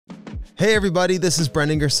Hey everybody, this is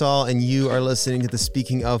Brendan Gersall, and you are listening to the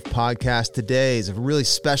Speaking of podcast. Today is a really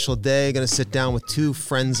special day. Going to sit down with two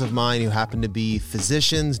friends of mine who happen to be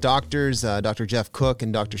physicians, doctors, Dr. Jeff Cook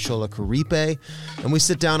and Dr. Shola Karipe. And we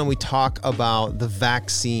sit down and we talk about the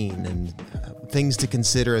vaccine and things to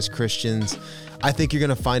consider as Christians. I think you're going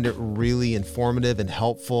to find it really informative and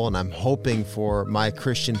helpful, and I'm hoping for my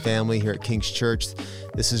Christian family here at King's Church,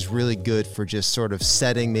 this is really good for just sort of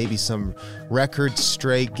setting maybe some records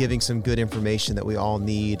straight, giving some good information that we all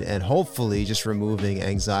need, and hopefully just removing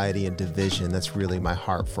anxiety and division. That's really my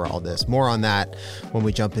heart for all this. More on that when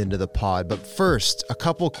we jump into the pod. But first, a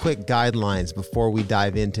couple quick guidelines before we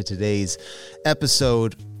dive into today's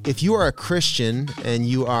episode. If you are a Christian and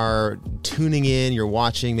you are tuning in, you're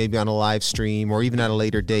watching maybe on a live stream or even at a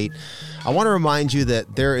later date, I want to remind you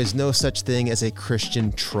that there is no such thing as a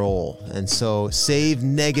Christian troll. And so save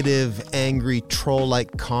negative, angry,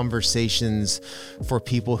 troll-like conversations for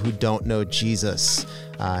people who don't know Jesus.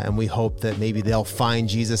 And we hope that maybe they'll find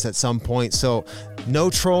Jesus at some point. So no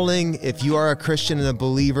trolling. If you are a Christian and a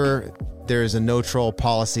believer, there is a no troll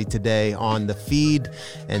policy today on the feed,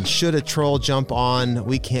 and should a troll jump on,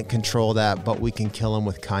 we can't control that, but we can kill him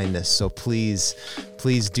with kindness. So please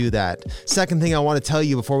do that. Second thing I want to tell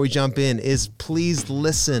you before we jump in is please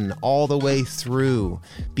listen all the way through.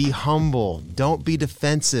 Be humble. Don't be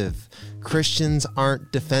defensive. Christians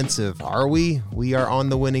aren't defensive, are we? We are on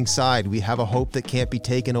the winning side. We have a hope that can't be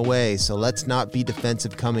taken away. So let's not be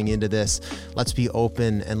defensive coming into this. Let's be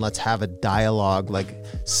open and let's have a dialogue like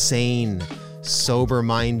sane,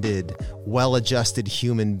 sober-minded, well-adjusted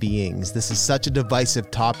human beings. This is such a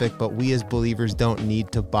divisive topic, but we as believers don't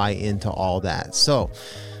need to buy into all that. So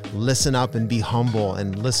listen up and be humble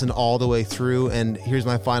and listen all the way through. And here's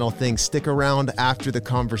my final thing. Stick around after the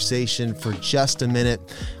conversation for just a minute.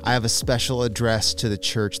 I have a special address to the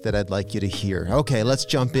church that I'd like you to hear. Okay, let's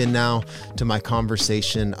jump in now to my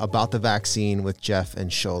conversation about the vaccine with Jeff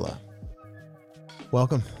and Shola.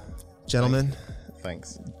 Welcome, gentlemen.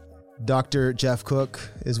 Thanks. Dr. Jeff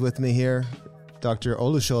Cook is with me here. Dr.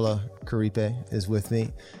 Olushola Karipe is with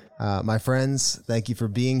me. My friends, thank you for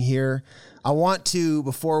being here. I want to,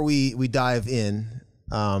 before we dive in,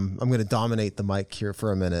 I'm going to dominate the mic here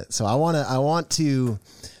for a minute. So I want to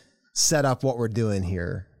set up what we're doing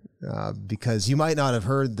here because you might not have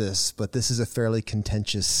heard this, but this is a fairly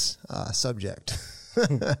contentious subject.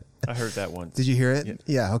 I heard that once. Did you hear it?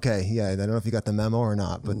 Yeah. Okay. Yeah. I don't know if you got the memo or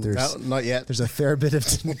not, but not yet. There's a fair bit of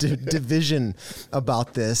division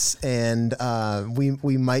about this, and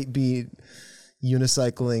we might be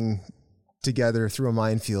unicycling together through a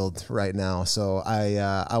minefield right now. So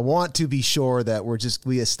I want to be sure that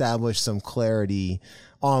we establish some clarity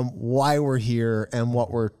on why we're here and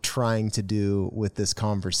what we're trying to do with this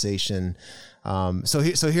conversation. So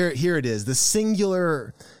here it is. The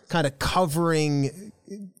singular kind of covering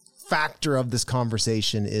factor of this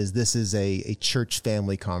conversation is this is a church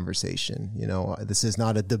family conversation. You know, this is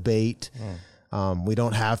not a debate. We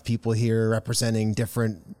don't have people here representing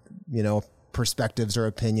different, perspectives or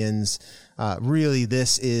opinions. Really,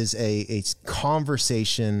 this is a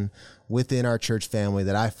conversation within our church family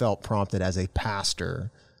that I felt prompted as a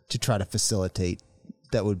pastor to try to facilitate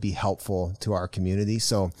that would be helpful to our community.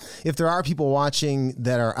 So if there are people watching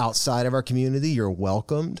that are outside of our community, you're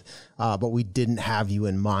welcomed, but we didn't have you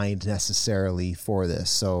in mind necessarily for this.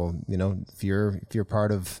 So, if you're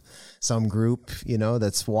part of some group,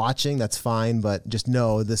 that's watching, that's fine, but just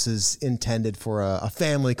know this is intended for a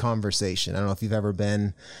family conversation. I don't know if you've ever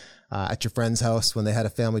been at your friend's house when they had a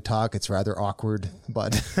family talk. It's rather awkward,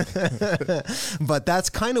 but but that's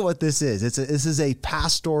kind of what this is. This is a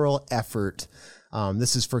pastoral effort.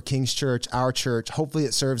 This is for King's Church, our church. Hopefully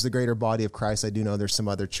it serves the greater body of Christ. I do know there's some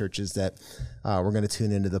other churches that we're going to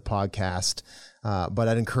tune into the podcast. But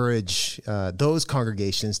I'd encourage those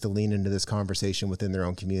congregations to lean into this conversation within their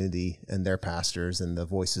own community and their pastors and the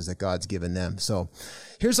voices that God's given them. So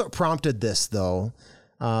here's what prompted this, though.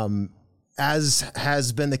 As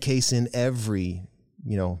has been the case in every,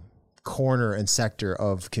 corner and sector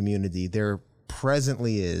of community, there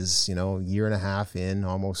presently is, year and a half in,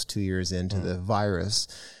 almost 2 years into the virus,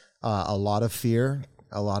 a lot of fear,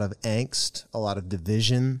 a lot of angst, a lot of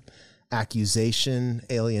division, accusation,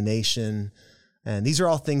 alienation. And these are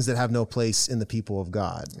all things that have no place in the people of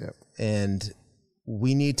God. Yep. And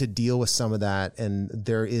we need to deal with some of that. And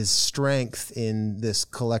there is strength in this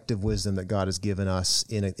collective wisdom that God has given us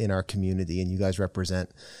in our community. And you guys represent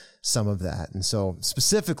some of that. And so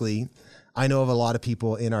specifically, I know of a lot of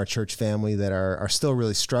people in our church family that are still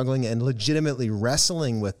really struggling and legitimately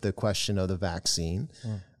wrestling with the question of the vaccine.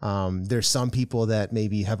 There's some people that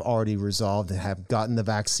maybe have already resolved and have gotten the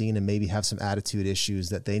vaccine and maybe have some attitude issues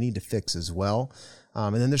that they need to fix as well.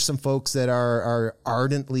 And then there's some folks that are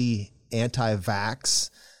ardently anti-vax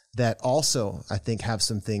that also, I think, have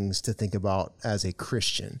some things to think about as a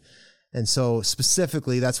Christian. And so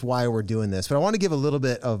specifically, that's why we're doing this. But I want to give a little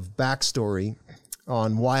bit of backstory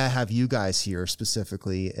on why I have you guys here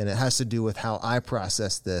specifically. And it has to do with how I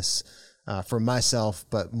process this for myself,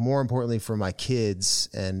 but more importantly for my kids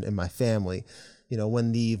and my family. You know,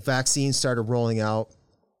 when the vaccine started rolling out,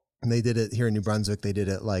 and they did it here in New Brunswick, they did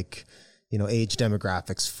it like, you know, age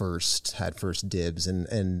demographics had first dibs.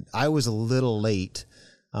 And I was a little late.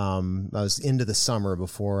 I was into the summer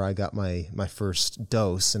before I got my first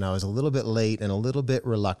dose, and I was a little bit late and a little bit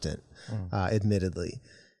reluctant, admittedly.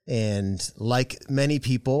 And like many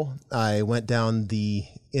people, I went down the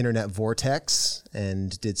internet vortex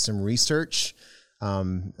and did some research,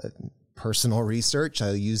 personal research.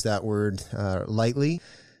 I use that word lightly,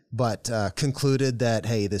 but concluded that,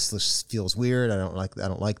 hey, this feels weird. I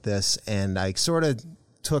don't like this, and I sort of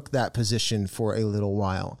took that position for a little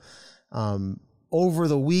while. Over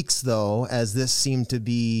the weeks, though, as this seemed to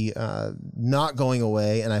be not going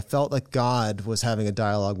away, and I felt like God was having a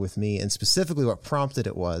dialogue with me, and specifically what prompted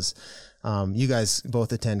it was, you guys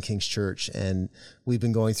both attend King's Church, and we've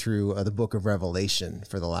been going through the book of Revelation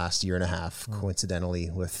for the last year and a half. Coincidentally,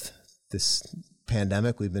 with this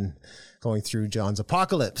pandemic, we've been going through John's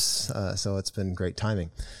Apocalypse, so it's been great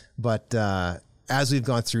timing. But as we've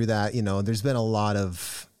gone through that, you know, there's been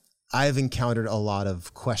I've encountered a lot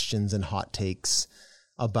of questions and hot takes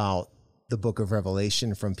about the book of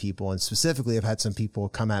Revelation from people. And specifically, I've had some people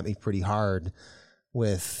come at me pretty hard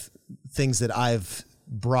with things that I've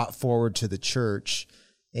brought forward to the church.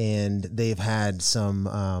 And they've had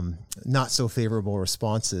some not so favorable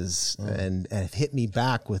responses and have hit me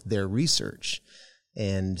back with their research.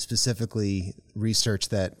 And specifically research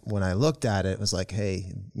that when I looked at it, was like,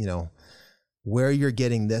 hey, you know, where you're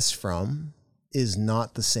getting this from is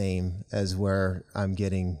not the same as where I'm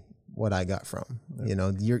getting what I got from. You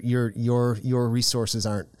know, your resources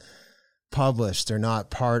aren't published. They're not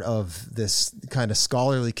part of this kind of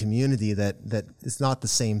scholarly community that it's not the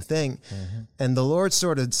same thing. And the Lord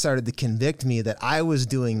sort of started to convict me that I was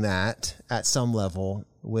doing that at some level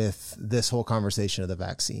with this whole conversation of the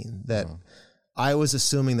vaccine, that I was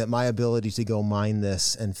assuming that my ability to go mine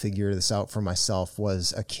this and figure this out for myself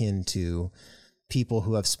was akin to people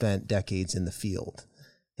who have spent decades in the field.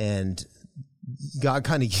 And God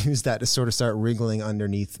kind of used that to sort of start wriggling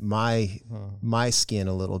underneath my skin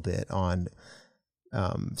a little bit on,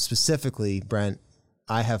 specifically, Brent,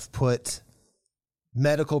 I have put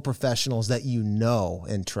medical professionals that you know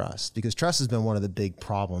and trust, because trust has been one of the big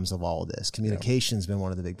problems of all of this. Communication's been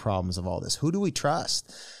one of the big problems of all this. Who do we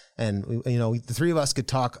trust? And, you know, the three of us could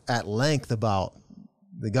talk at length about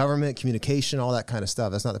the government, communication, all that kind of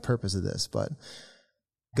stuff. That's not the purpose of this, but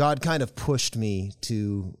God kind of pushed me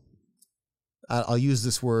to, I'll use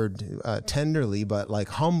this word tenderly, but like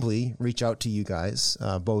humbly reach out to you guys,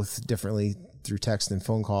 both differently through text and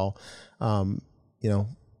phone call. You know,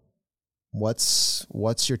 what's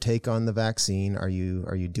your take on the vaccine? Are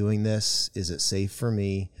you doing this? Is it safe for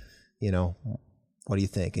me? You know, what do you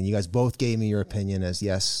think? And you guys both gave me your opinion as,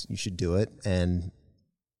 yes, you should do it. And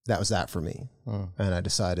that was that for me. And I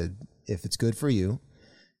decided, if it's good for you,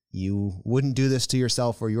 you wouldn't do this to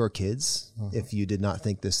yourself or your kids if you did not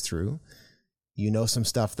think this through. You know some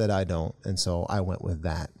stuff that I don't. And so I went with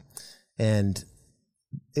that. And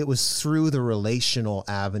it was through the relational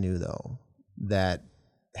avenue, though, that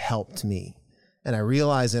helped me. And I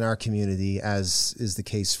realize in our community, as is the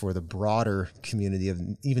case for the broader community of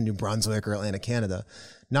even New Brunswick or Atlantic Canada,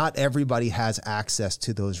 not everybody has access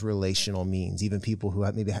to those relational means. Even people who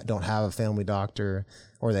maybe don't have a family doctor,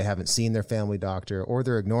 or they haven't seen their family doctor, or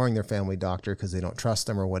they're ignoring their family doctor because they don't trust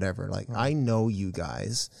them or whatever. Like, I know you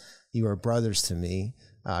guys. You are brothers to me.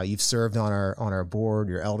 You've served on our board,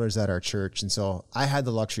 you're elders at our church. And so I had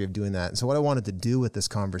the luxury of doing that. And so what I wanted to do with this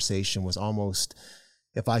conversation was almost,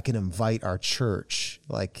 if I can invite our church,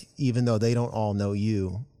 like, even though they don't all know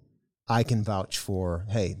you, I can vouch for,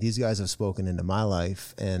 hey, these guys have spoken into my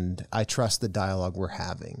life and I trust the dialogue we're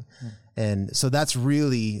having. And so that's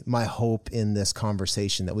really my hope in this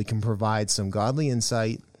conversation, that we can provide some godly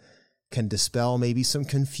insight, can dispel maybe some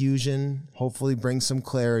confusion, hopefully bring some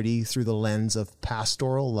clarity through the lens of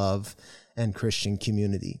pastoral love and Christian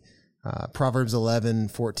community. Proverbs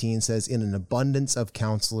 11:14 says, in an abundance of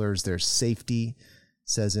counselors, there's safety.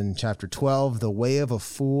 says in chapter 12, the way of a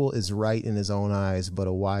fool is right in his own eyes, but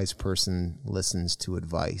a wise person listens to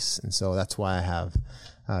advice. And so that's why I have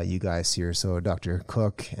you guys here. So Dr.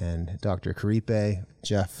 Cook and Dr. Karipe,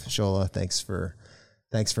 Jeff Shola, thanks for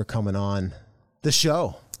coming on the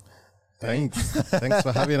show. Thanks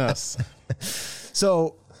for having us.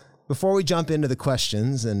 So before we jump into the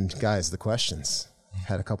questions, and guys, the questions,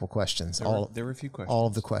 had a couple questions. There were a few questions. All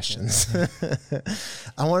of the questions.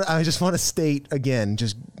 I just want to state again,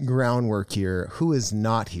 just groundwork here. Who is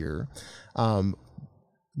not here?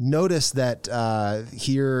 Notice that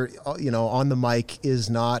here, on the mic is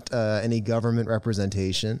not any government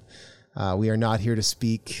representation. We are not here to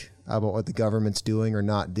speak about what the government's doing or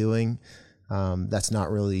not doing. That's not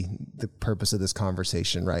really the purpose of this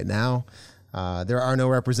conversation right now. There are no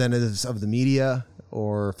representatives of the media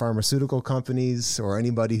or pharmaceutical companies or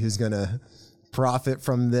anybody who's going to profit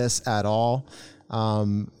from this at all.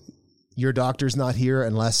 Your doctor's not here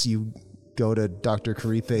unless you go to Dr.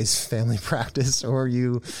 Karipe's family practice or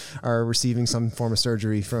you are receiving some form of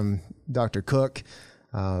surgery from Dr. Cook.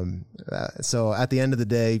 So at the end of the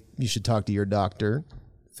day, you should talk to your doctor.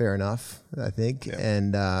 Fair enough, I think. Yeah.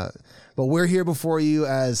 And but we're here before you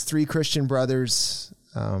as three Christian brothers,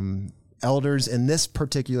 elders in this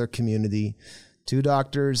particular community, two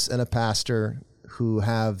doctors and a pastor who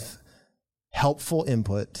have helpful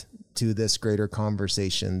input to this greater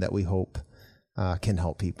conversation that we hope can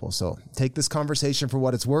help people. So take this conversation for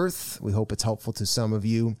what it's worth. We hope it's helpful to some of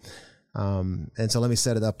you. And so let me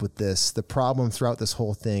set it up with this. The problem throughout this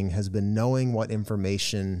whole thing has been knowing what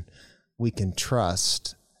information we can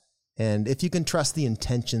trust, and if you can trust the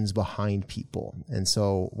intentions behind people. And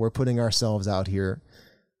so we're putting ourselves out here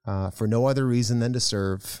for no other reason than to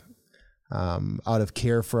serve, out of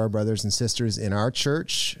care for our brothers and sisters in our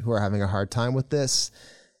church who are having a hard time with this.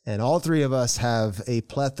 And all three of us have a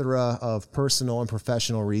plethora of personal and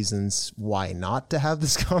professional reasons why not to have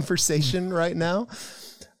this conversation right now.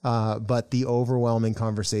 But the overwhelming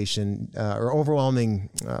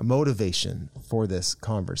motivation for this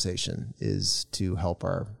conversation is to help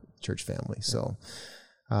our church family. So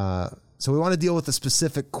we want to deal with the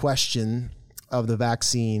specific question of the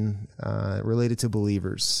vaccine related to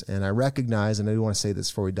believers. And I recognize, and I do want to say this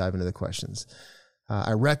before we dive into the questions,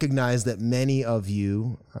 I recognize that many of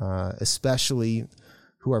you, especially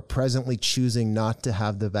who are presently choosing not to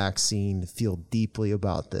have the vaccine, feel deeply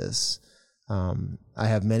about this. I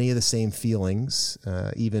have many of the same feelings,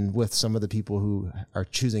 even with some of the people who are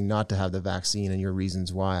choosing not to have the vaccine, and your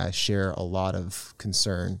reasons why. I share a lot of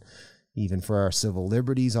concern, even for our civil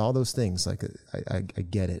liberties, all those things. Like I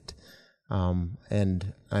get it.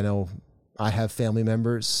 And I know I have family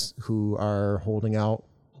members who are holding out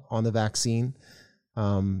on the vaccine.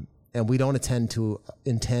 And we don't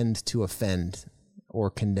intend to offend or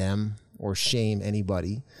condemn or shame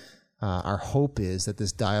anybody. Our hope is that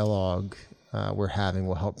this dialogue we're having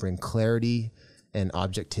will help bring clarity and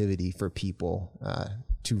objectivity for people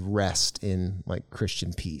to rest in like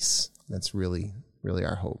Christian peace. That's really, really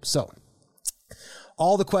our hope. So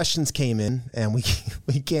all the questions came in, and we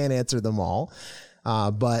can't answer them all.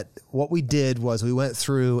 But what we did was we went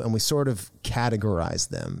through and we sort of categorized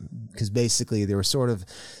them, because basically there were sort of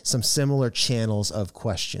some similar channels of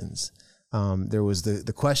questions. There was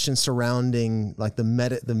the question surrounding like the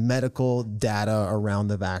medical data around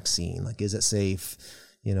the vaccine, like is it safe?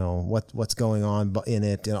 What's going on in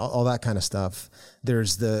it, and all that kind of stuff.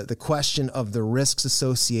 There's the question of the risks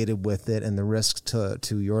associated with it and the risks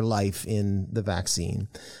to your life in the vaccine.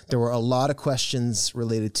 There were a lot of questions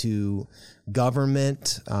related to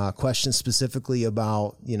government, questions specifically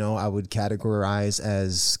about, I would categorize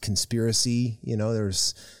as conspiracy.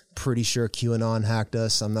 There's pretty sure QAnon hacked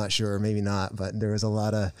us. I'm not sure, maybe not, but there was a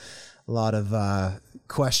lot of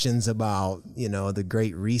questions about, the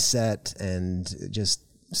Great Reset and just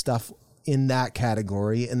stuff in that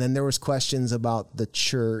category. And then there was questions about the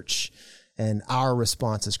church and our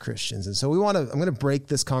response as Christians. And so I'm going to break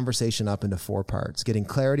this conversation up into 4 parts: getting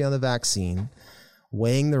clarity on the vaccine,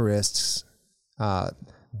 weighing the risks,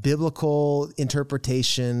 biblical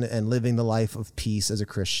interpretation and living the life of peace as a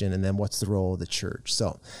Christian, and then what's the role of the church.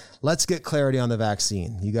 So let's get clarity on the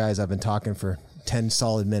vaccine. You guys, I've been talking for 10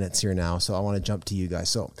 solid minutes here now, so I want to jump to you guys.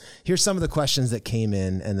 So here's some of the questions that came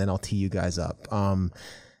in, and then I'll tee you guys up.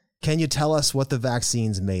 Can you tell us what the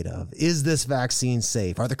vaccine's made of? Is this vaccine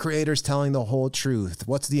safe? Are the creators telling the whole truth?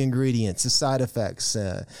 What's the ingredients, the side effects?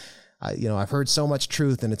 I've heard so much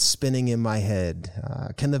truth and it's spinning in my head.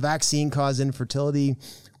 Can the vaccine cause infertility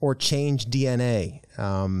or change DNA?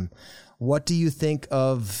 What do you think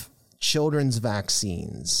of children's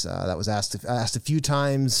vaccines. That was asked a few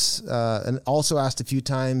times, and also asked a few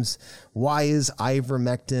times, why is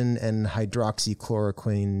ivermectin and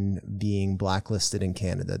hydroxychloroquine being blacklisted in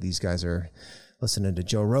Canada? These guys are listening to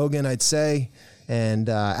Joe Rogan, I'd say. And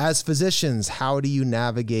as physicians, how do you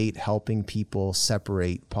navigate helping people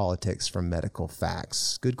separate politics from medical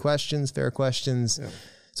facts? Good questions, fair questions. Yeah.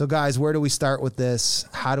 So guys, where do we start with this?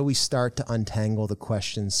 How do we start to untangle the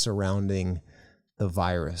questions surrounding the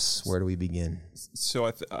virus? Where do we begin? So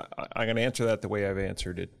I'm going to answer that the way I've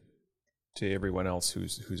answered it to everyone else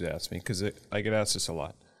who's asked me, because I get asked this a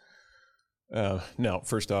lot. Now,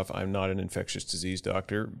 first off, I'm not an infectious disease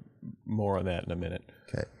doctor. More on that in a minute.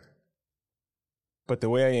 Okay. But the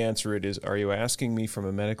way I answer it is, are you asking me from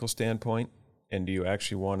a medical standpoint? And do you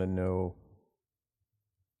actually want to know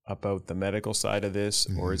about the medical side of this,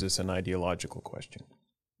 or is this an ideological question?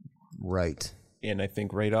 Right. And I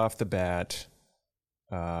think right off the bat,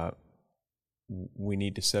 we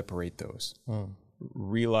need to separate those.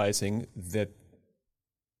 Realizing that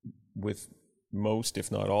with most,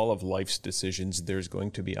 if not all, of life's decisions, there's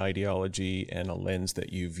going to be ideology and a lens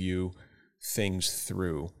that you view things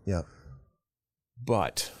through. Yeah.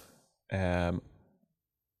 But I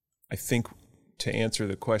think to answer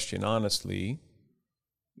the question honestly,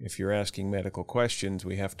 if you're asking medical questions,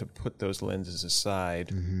 we have to put those lenses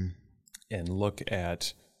aside and look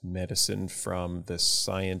at medicine from the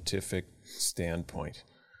scientific standpoint,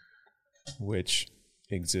 which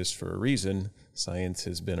exists for a reason. Science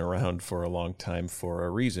has been around for a long time for a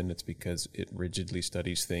reason. It's because it rigidly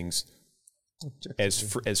studies things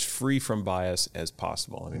as free from bias as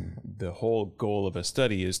possible. I mean, the whole goal of a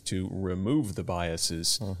study is to remove the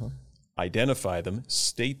biases, identify them,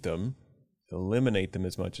 state them, eliminate them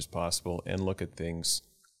as much as possible, and look at things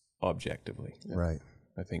objectively. Yeah. Right.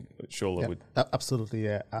 I think Shola would... Absolutely,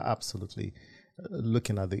 yeah, absolutely.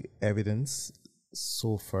 Looking at the evidence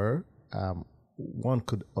so far, one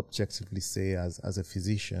could objectively say as a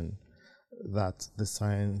physician that the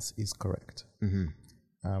science is correct.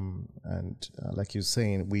 And like you're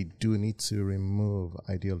saying, we do need to remove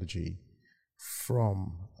ideology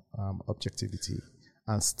from objectivity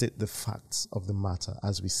and state the facts of the matter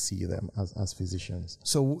as we see them as physicians.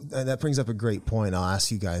 So that brings up a great point. I'll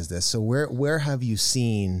ask you guys this. So where have you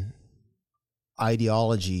seen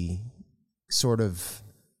ideology sort of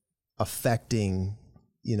affecting,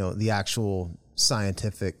 the actual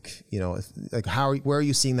scientific, like where are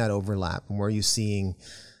you seeing that overlap, and where are you seeing,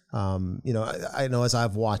 I know as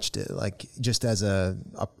I've watched it, like just as a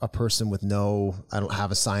person with I don't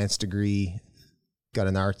have a science degree, got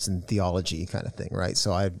an arts and theology kind of thing, right?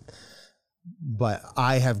 But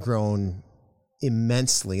I have grown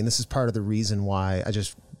immensely, and this is part of the reason why I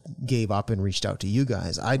just gave up and reached out to you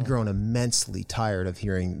guys. I'd grown immensely tired of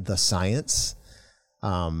hearing the science,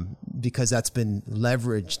 because that's been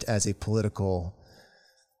leveraged as a political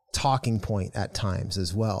talking point at times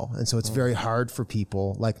as well. And so it's very hard for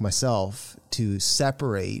people like myself to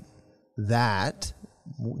separate that,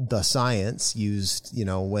 the science used,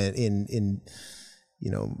 when in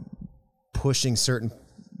pushing certain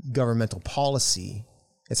governmental policy.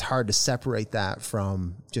 It's hard to separate that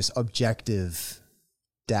from just objective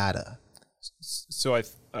data. So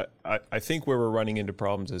I think where we're running into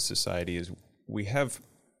problems as society is we have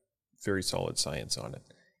very solid science on it.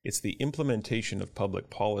 It's the implementation of public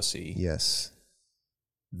policy yes,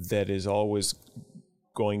 that is always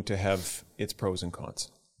going to have its pros and cons,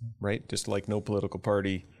 right? Just like no political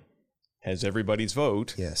party has everybody's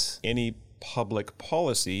vote. Yes. Any public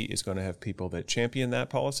policy is going to have people that champion that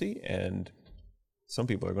policy, and some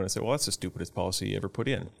people are going to say, well, that's the stupidest policy you ever put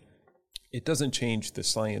in. It doesn't change the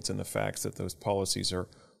science and the facts that those policies are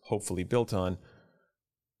hopefully built on.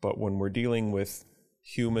 But when we're dealing with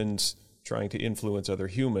humans trying to influence other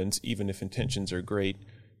humans, even if intentions are great,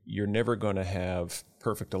 you're never going to have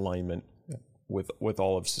perfect alignment with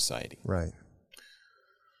all of society. Right.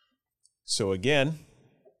 So again,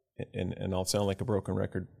 and I'll sound like a broken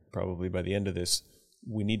record probably by the end of this,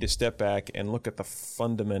 we need to step back and look at the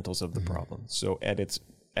fundamentals of the problem. So at its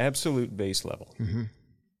absolute base level,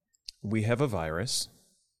 we have a virus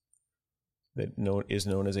that is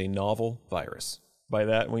known as a novel virus. By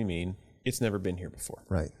that we mean it's never been here before.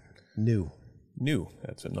 Right. New.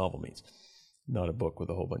 That's what novel means. Not a book with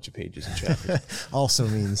a whole bunch of pages and chapters. Also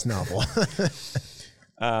means novel.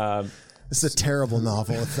 It's a terrible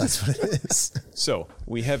novel if that's what it is. So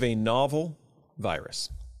we have a novel virus.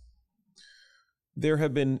 There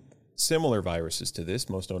have been similar viruses to this,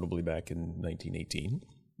 most notably back in 1918,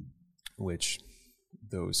 which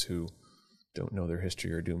those who don't know their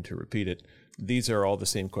history are doomed to repeat it. these are all the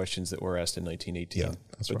same questions that were asked in 1918, Yeah,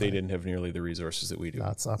 but they didn't have nearly the resources that we do.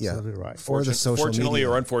 That's absolutely right. Or the social Fortunately media.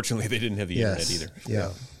 or unfortunately, they didn't have the internet either.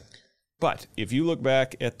 Yeah. But if you look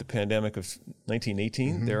back at the pandemic of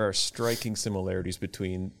 1918, there are striking similarities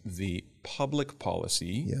between the public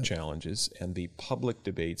policy challenges and the public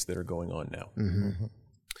debates that are going on now.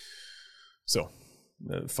 So,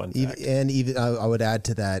 fun fact. Even I would add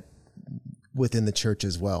to that within the church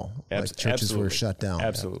as well. Like churches were shut down.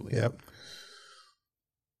 Absolutely. Yep.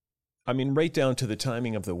 I mean, right down to the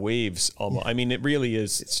timing of the waves. Almost. I mean, it really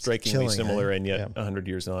is strikingly chilling, similar, and yet 100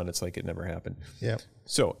 years on, it's like it never happened. Yeah.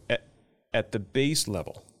 So, at the base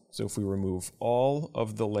level, so if we remove all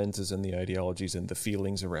of the lenses and the ideologies and the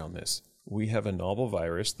feelings around this, we have a novel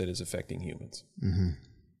virus that is affecting humans.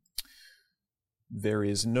 There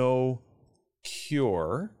is no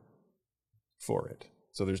cure for it.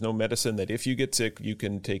 So there's no medicine that if you get sick, you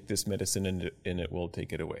can take this medicine and it will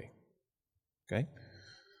take it away. Okay?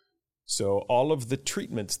 So all of the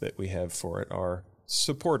treatments that we have for it are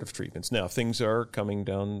supportive treatments. Now, things are coming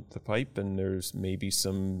down the pipe, and there's maybe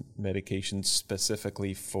some medications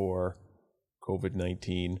specifically for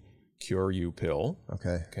COVID-19 Cure You pill.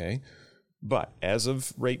 Okay. But as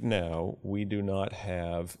of right now, we do not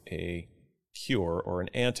have a cure or an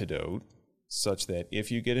antidote such that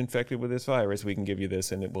if you get infected with this virus, we can give you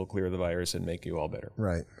this and it will clear the virus and make you all better.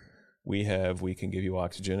 Right. We can give you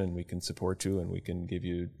oxygen and we can support you and we can give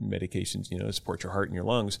you medications, to support your heart and your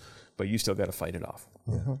lungs, but you still got to fight it off.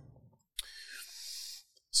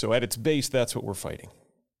 So at its base, that's what we're fighting.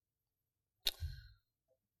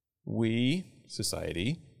 We,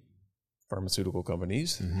 society, pharmaceutical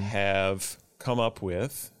companies, have come up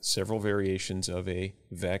with several variations of a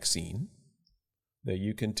vaccine that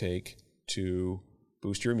you can take to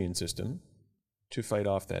boost your immune system to fight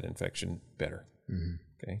off that infection better.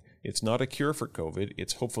 Okay, it's not a cure for COVID.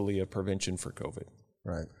 It's hopefully a prevention for COVID.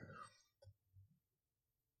 Right.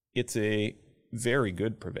 It's a very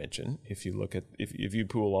good prevention. If you look at, if you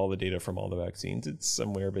pool all the data from all the vaccines, it's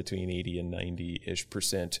somewhere between 80 and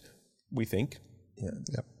 90-ish%, we think,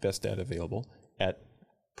 best data available, at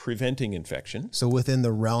preventing infection. So within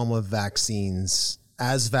the realm of vaccines,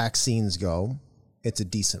 as vaccines go, it's a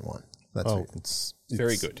decent one. It's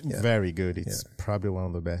very good. Very good. It's probably one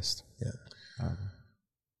of the best.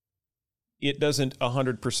 It doesn't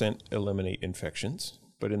 100% eliminate infections,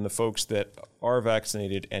 but in the folks that are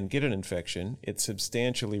vaccinated and get an infection, it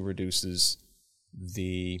substantially reduces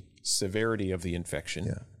the severity of the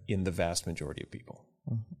infection in the vast majority of people.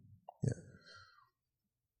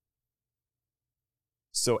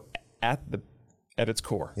 So at its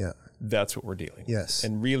core, that's what we're dealing with. Yes.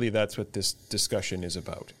 And really that's what this discussion is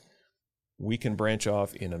about. We can branch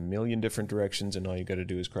off in a million different directions, and all you got to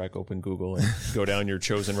do is crack open Google and go down your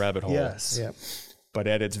chosen rabbit hole. Yes. Yep. But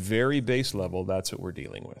at its very base level, that's what we're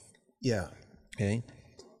dealing with. Yeah. Okay?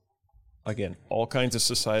 Again, all kinds of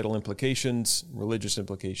societal implications, religious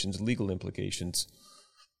implications, legal implications,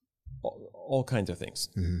 all kinds of things.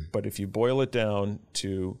 But if you boil it down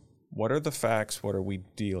to what are the facts, what are we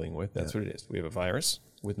dealing with, that's what it is. We have a virus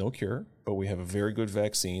with no cure, but we have a very good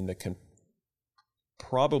vaccine that can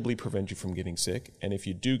probably prevent you from getting sick. And if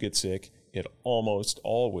you do get sick, it almost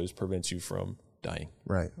always prevents you from dying.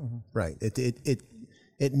 Right. Right.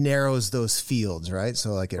 It narrows those fields, right?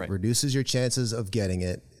 So like it reduces your chances of getting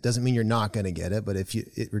it. It doesn't mean you're not going to get it, but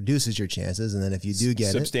it reduces your chances. And then if you do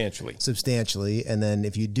get substantially, and then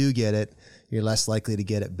if you do get it, you're less likely to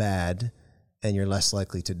get it bad and you're less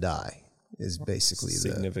likely to die is basically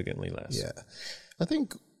significantly less. Yeah. I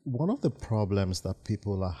think one of the problems that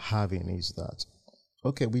people are having is that,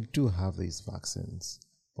 okay, we do have these vaccines,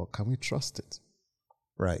 but can we trust it?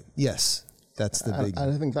 Right. Yes. That's the big...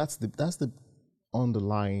 I think that's the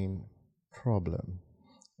underlying problem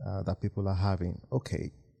that people are having.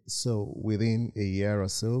 Okay, so within a year or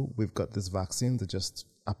so, we've got this vaccine that just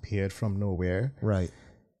appeared from nowhere. Right.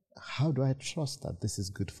 How do I trust that this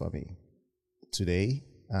is good for me today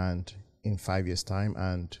and in 5 years' time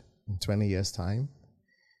and in 20 years' time?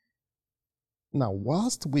 Now,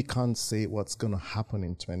 whilst we can't say what's going to happen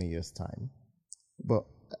in 20 years' time, but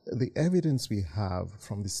the evidence we have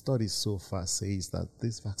from the studies so far says that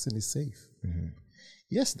this vaccine is safe.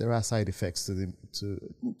 Yes, there are side effects to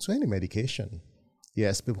any medication.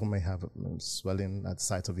 Yes, people may have swelling at the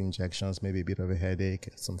site of injections, maybe a bit of a headache,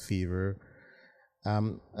 some fever.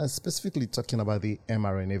 Specifically talking about the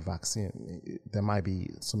mRNA vaccine, there might be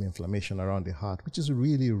some inflammation around the heart, which is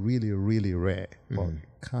really, really, really rare, but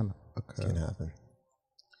can occur. Can happen.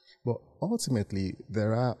 But ultimately,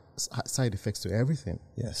 there are side effects to everything.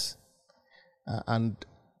 Yes. And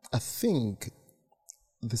I think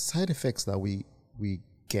the side effects that we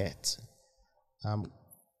get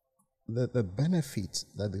the benefit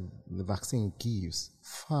that the vaccine gives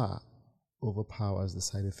far overpowers the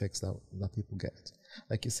side effects that people get.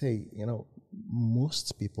 Like you say,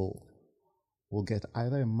 most people will get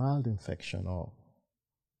either a mild infection or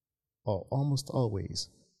almost always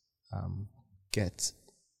get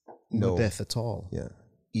no death at all. Yeah.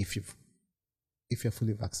 If you're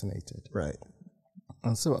fully vaccinated. Right.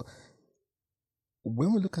 And so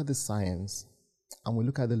when we look at the science and we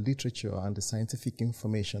look at the literature and the scientific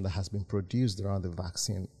information that has been produced around the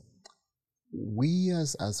vaccine, we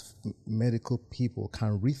as medical people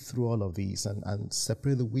can read through all of these and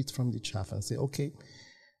separate the wheat from the chaff and say, okay,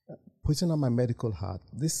 putting on my medical hat,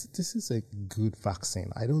 this is a good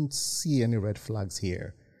vaccine. I don't see any red flags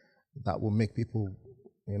here that will make people,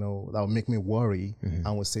 that will make me worry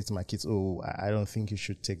and will say to my kids, oh, I don't think you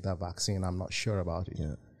should take that vaccine. I'm not sure about it.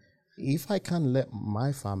 Yeah. If I can let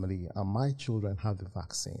my family and my children have the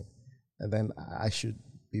vaccine, then I should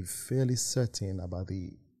be fairly certain about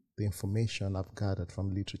the information I've gathered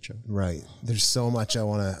from literature. Right. There's so much I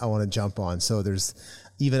want to jump on. So there's,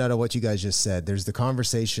 even out of what you guys just said, there's the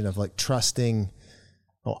conversation of like trusting.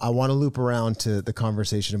 I want to loop around to the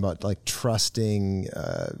conversation about like trusting,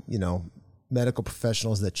 medical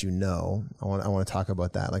professionals that I want to talk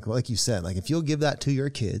about that. Like you said, like if you'll give that to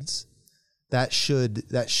your kids, that should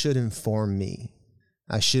inform me.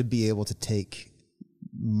 I should be able to take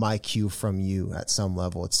my cue from you at some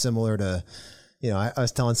level. It's similar to, I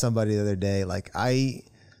was telling somebody the other day, like and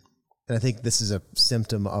I think this is a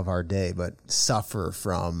symptom of our day, but suffer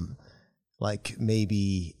from like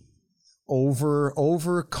maybe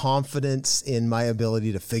over confidence in my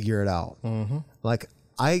ability to figure it out. Mm-hmm. Like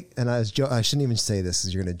I shouldn't even say this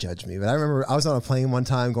because you're going to judge me, but I remember I was on a plane one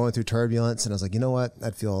time going through turbulence and I was like, you know what?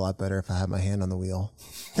 I'd feel a lot better if I had my hand on the wheel,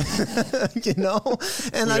 and we all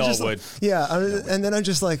would. And then I'm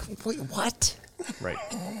just like, wait, what? Right.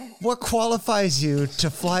 What qualifies you to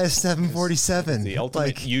fly a 747? The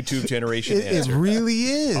ultimate YouTube generation answer. It really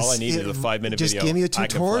is. All I need is a 5-minute video. Just give me a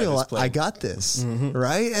tutorial. I got this. Mm-hmm.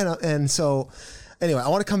 Right. And so anyway, I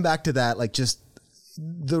want to come back to that. Like just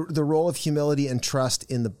the role of humility and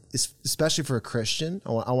trust especially for a Christian.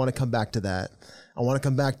 I want to come back to that. I want to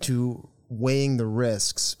come back to weighing the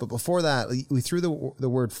risks. But before that, we threw the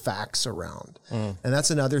word facts around. And that's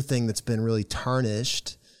another thing that's been really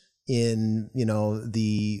tarnished in,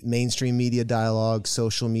 the mainstream media dialogue,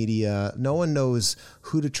 social media. No one knows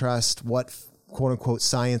who to trust, what quote unquote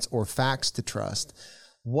science or facts to trust.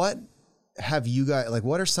 What have you guys, like,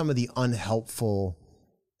 what are some of the unhelpful,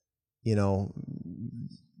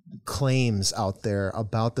 claims out there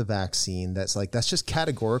about the vaccine that's just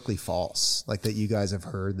categorically false, like that you guys have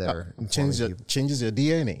heard that are changes your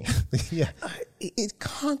DNA? Yeah. It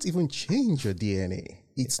can't even change your DNA.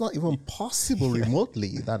 It's not even possible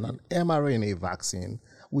remotely that an mRNA vaccine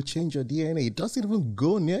will change your DNA. It doesn't even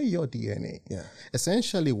go near your DNA. Yeah.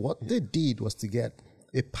 Essentially, what they did was to get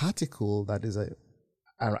a particle that is an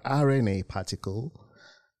RNA particle.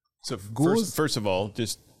 So first of all,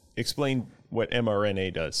 just explain what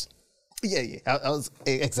mRNA does. Yeah,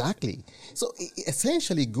 exactly. So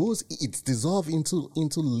essentially, it's dissolved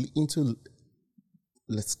into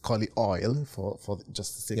let's call it oil for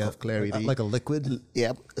just the sake of clarity. Like a liquid?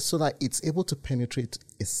 Yeah, so that it's able to penetrate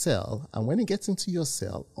a cell. And when it gets into your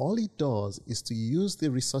cell, all it does is to use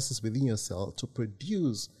the resources within your cell to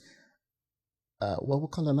produce what we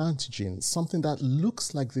call an antigen, something that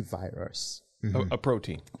looks like the virus. Mm-hmm. A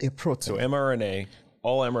protein. A protein. So mRNA,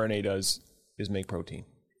 all mRNA does is make protein.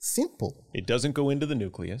 Simple. It doesn't go into the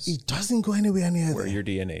nucleus. It doesn't go anywhere near where there. your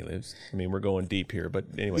DNA lives. I mean, we're going deep here, but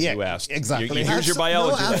anyway, you asked. Exactly. Here's your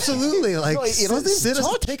biology lesson. Absolutely. Like,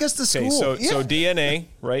 take us to school. So DNA,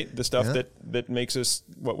 right? The stuff that makes us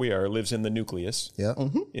what we are lives in the nucleus. Yeah.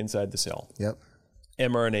 Mm-hmm. Inside the cell. Yep.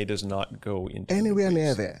 mRNA does not go into anywhere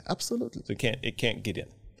near there. Absolutely. So it can't get in.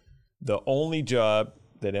 The only job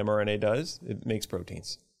that mRNA does, it makes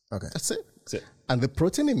proteins. Okay. That's it. And the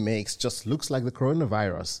protein it makes just looks like the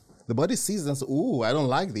coronavirus. The body sees and says, "Oh, I don't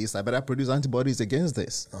like this. I better produce antibodies against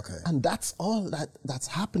this." Okay. And that's all that's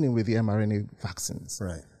happening with the mRNA vaccines.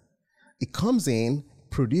 Right. It comes in,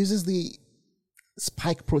 produces the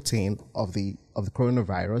spike protein of the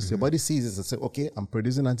coronavirus. Your body sees it and says, "Okay, I'm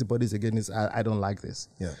producing antibodies against this. I don't like this."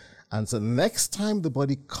 Yeah. And so next time the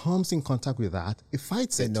body comes in contact with that, it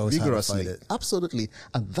fights it vigorously. Fight it. Absolutely.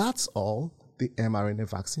 And that's all the mRNA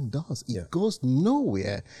vaccine does. It goes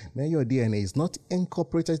nowhere near your DNA. It's not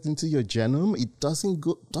incorporated into your genome. It doesn't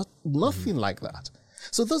go, nothing like that.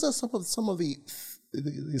 So those are some of the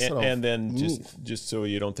sort of and then just so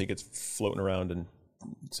you don't think it's floating around and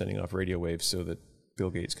sending off radio waves, so that Bill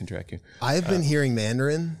Gates can track you. I've been hearing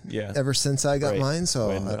Mandarin ever since I got mine. So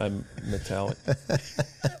when I'm metallic.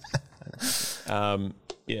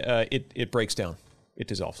 It breaks down. It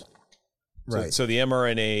dissolves. Right. So the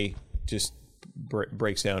mRNA just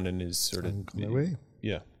breaks down and is sort of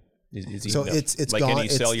yeah. So it's like gone. any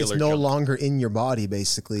cellular it's no junk. longer in your body.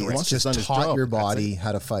 Basically, it's just taught your body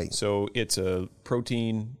how to fight. So it's a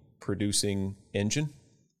protein producing engine.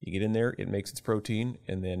 You get in there, it makes its protein,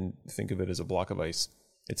 and then think of it as a block of ice.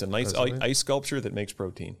 It's a nice ice sculpture that makes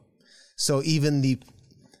protein. So even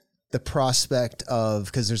the prospect of,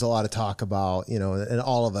 because there's a lot of talk about, and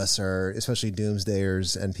all of us are, especially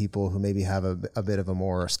doomsdayers and people who maybe have a bit of a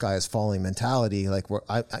more sky is falling mentality. Like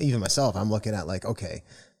even myself, I'm looking at like, okay,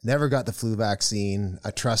 never got the flu vaccine. I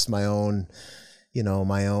trust my own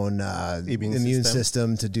immune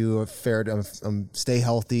system to do a fair, stay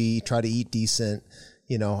healthy, try to eat decent.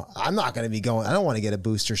 I'm not going to be going, I don't want to get a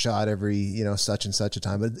booster shot every, such and such a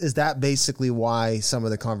time. But is that basically why some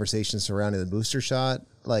of the conversations surrounding the booster shot,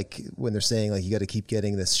 like when they're saying like you got to keep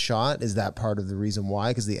getting this shot, is that part of the reason why?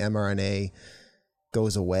 Because the mRNA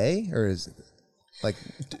goes away, or is like?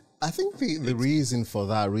 I think the reason for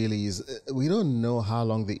that really is we don't know how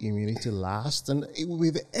long the immunity lasts, and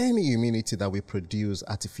with any immunity that we produce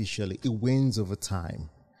artificially, it wanes over time.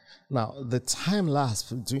 Now, the time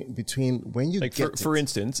lasts between when you get for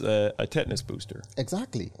instance, a tetanus booster.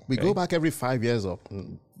 Exactly. We go back every 5 years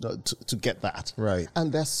to get that. Right.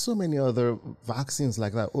 And there's so many other vaccines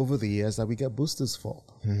like that over the years that we get boosters for.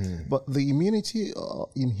 Mm-hmm. But the immunity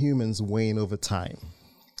in humans wane over time.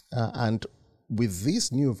 And with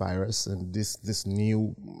this new virus and this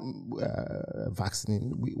new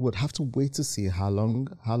vaccine, we would have to wait to see how long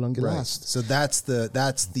it lasts. So that's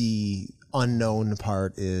the unknown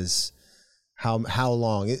part, is how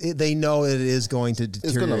long. They know it is going to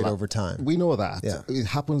deteriorate over time. We know that. Yeah. It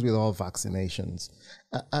happens with all vaccinations.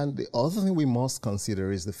 And the other thing we must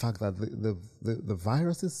consider is the fact that the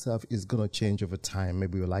virus itself is going to change over time,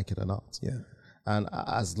 maybe we like it or not. Yeah. And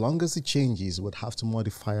as long as it changes, we'd have to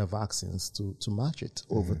modify our vaccines to match it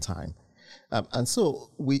over time. And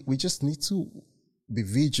so we just need to be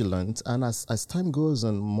vigilant. And as time goes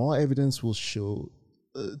on, more evidence will show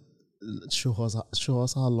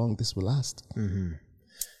us how long this will last. Mm-hmm.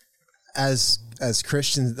 As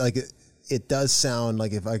Christians, like it does sound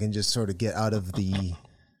like, if I can just sort of get out of the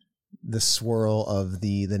swirl of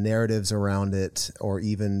the narratives around it, or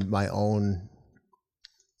even my own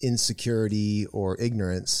insecurity or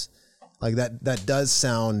ignorance, like that does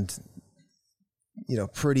sound,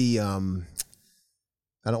 pretty, I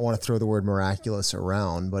don't want to throw the word miraculous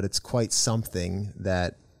around, but it's quite something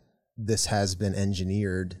that this has been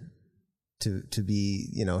engineered to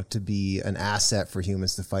be an asset for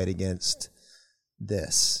humans to fight against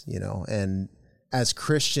this, and as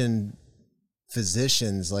Christian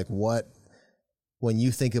physicians, like when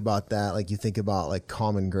you think about that, like you think about like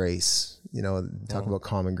common grace, talk about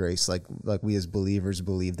common grace, like we as believers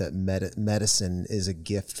believe that medicine is a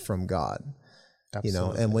gift from God.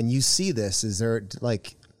 Absolutely. And when you see this, is there,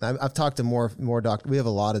 like, I've talked to more doctors. We have a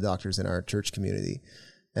lot of doctors in our church community,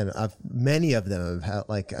 and many of them have had,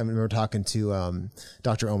 like, I remember talking to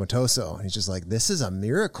Dr. Omatoso, and he's just like, this is a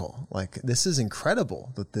miracle. Like, this is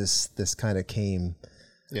incredible that this kind of came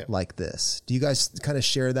like this. Do you guys kind of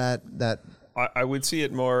share that? I would see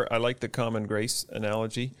it more, I like the common grace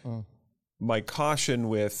analogy. My caution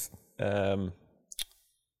with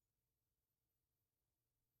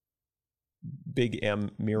big M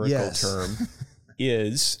miracle term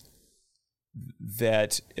is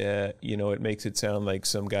that, it makes it sound like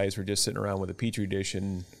some guys were just sitting around with a petri dish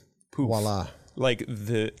and poof. Voila. Like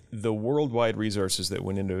the worldwide resources that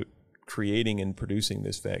went into creating and producing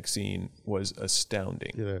this vaccine was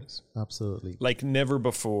astounding. It is. Absolutely. Like never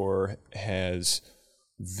before has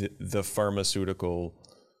the pharmaceutical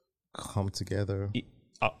come together.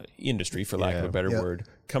 Industry, for lack of a better word,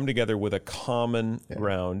 come together with a common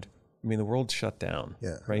ground. I mean, the world shut down,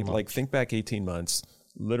 right? Like, think back 18 months,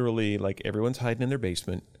 literally, like, everyone's hiding in their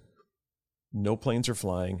basement. No planes are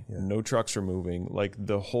flying. No trucks are moving. Like,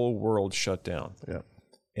 the whole world shut down. Yeah.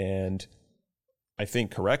 And I think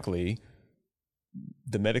correctly,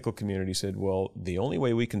 the medical community said, well, the only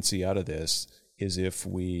way we can see out of this is if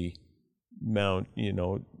we mount,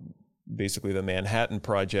 basically the Manhattan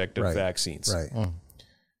Project of vaccines. Right.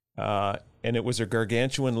 And it was a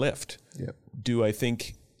gargantuan lift. Yep. Do I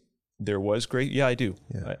think there was great? Yeah, I do.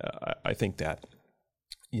 Yeah. I think that.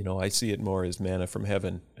 I see it more as manna from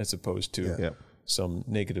heaven as opposed to some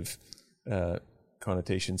negative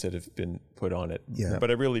connotations that have been put on it. Yeah. But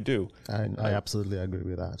I really do. I absolutely agree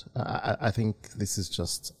with that. I think this is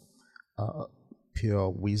just pure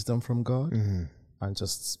wisdom from God. Mm-hmm. and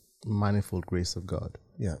just manifold grace of God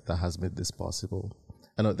that has made this possible.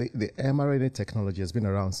 I know the mRNA technology has been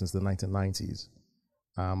around since the 1990s,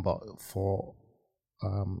 but for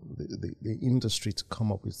the industry to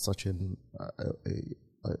come up with such an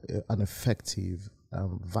effective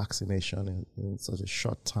vaccination in such a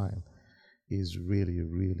short time is really,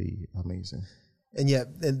 really amazing. And yet,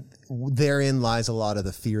 therein lies a lot of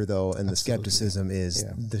the fear, though, and the skepticism is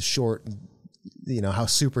the short, how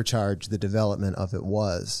supercharged the development of it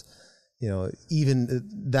was. Even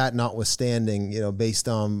that notwithstanding, based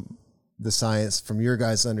on the science from your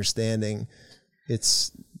guys' understanding, it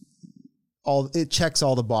checks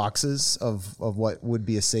all the boxes of what would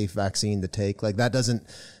be a safe vaccine to take. Like that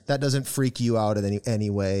doesn't freak you out in any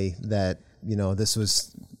way that, this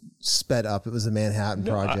was sped up. It was the Manhattan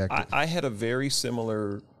Project. I had a very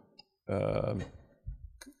similar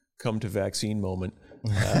come to vaccine moment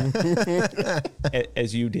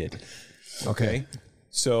as you did. Okay.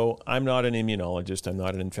 So I'm not an immunologist. I'm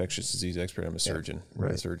not an infectious disease expert. I'm a surgeon.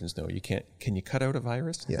 Right. Surgeons know you can't. Can you cut out a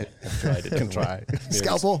virus? Yeah, I've tried it. Can try.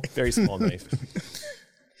 Scalpel. Very small knife.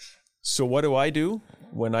 So what do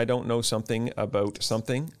when I don't know something about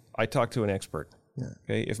something? I talk to an expert. Yeah.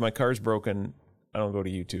 Okay. If my car's broken, I don't go to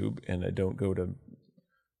YouTube, and I don't go to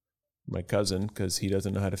my cousin because he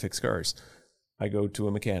doesn't know how to fix cars. I go to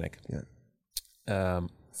a mechanic. Yeah.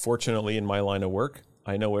 Fortunately, in my line of work,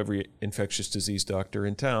 I know every infectious disease doctor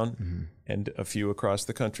in town and a few across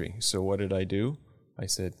the country. So what did I do? I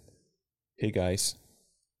said, "Hey guys,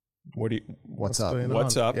 what's up?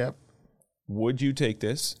 What's up? Yep. Would you take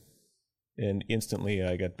this?" And instantly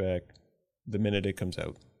I got back the minute it comes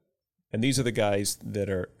out. And these are the guys that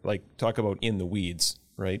are like, talk about in the weeds,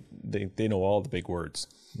 right? They know all the big words.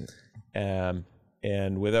 Yeah.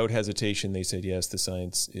 And without hesitation, they said, yes, the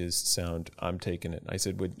science is sound. I'm taking it. I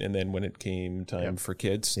said, and then when it came time for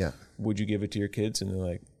kids, would you give it to your kids? And they're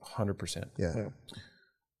like, 100%.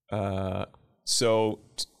 Yeah. So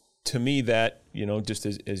to me that, just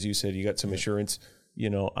as you said, you got some assurance,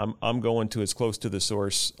 I'm going to as close to the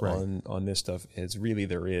source on this stuff as really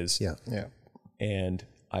there is. Yeah. Yeah. And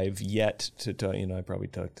I've yet to talk, I probably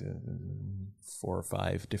talked to 4 or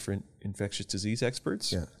 5 different infectious disease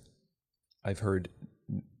experts. Yeah. I've heard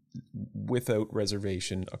without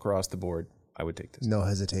reservation across the board, I would take this. No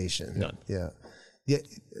hesitation. None. Yeah. Yeah.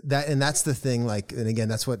 That's the thing. Like, and again,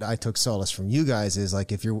 that's what I took solace from you guys is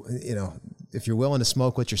like, if you're willing to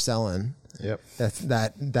smoke what you're selling,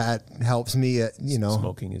 that helps me,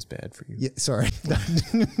 Smoking is bad for you. Yeah, sorry.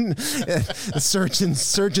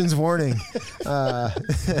 Surgeon's warning.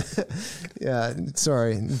 Yeah,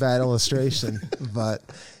 sorry, bad illustration. But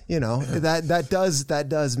that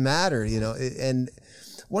does matter, and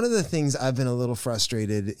one of the things I've been a little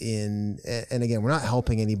frustrated in, and again, we're not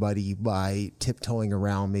helping anybody by tiptoeing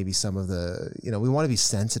around maybe some of the, we want to be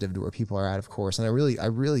sensitive to where people are at, of course. And I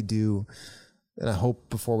really do. And I hope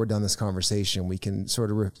before we're done this conversation, we can sort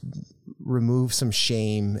of remove some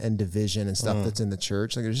shame and division and stuff that's in the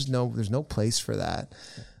church. Like there's no place for that.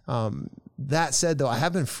 That said, though, I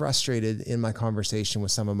have been frustrated in my conversation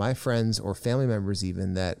with some of my friends or family members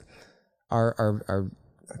even that are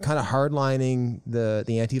kind of hardlining the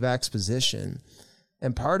anti-vax position.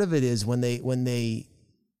 And part of it is when they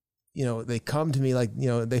they come to me like,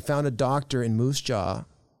 they found a doctor in Moose Jaw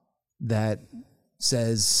that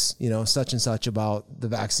says, such and such about the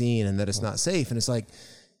vaccine and that it's not safe. And it's like,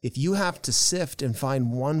 if you have to sift and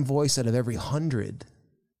find one voice out of every 100,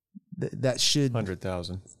 that should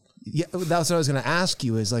 100,000. Yeah. That's what I was going to ask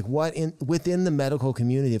you is like within the medical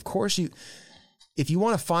community, of course if you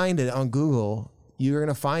want to find it on Google, you're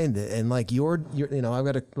going to find it. And like your I've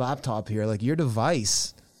got a laptop here, like your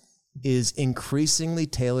device is increasingly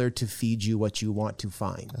tailored to feed you what you want to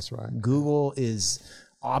find. That's right. Google is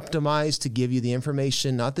optimized to give you the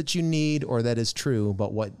information, not that you need or that is true,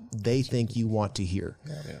 but what they think you want to hear.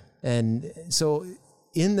 Yeah. And so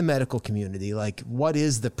in the medical community, like what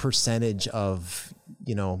is the percentage of,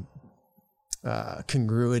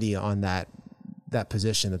 congruity on that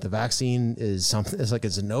position that the vaccine is something,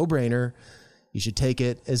 it's a no-brainer. You should take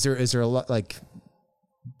it. Is there a lot, like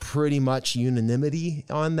pretty much unanimity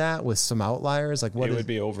on that with some outliers? Like what it would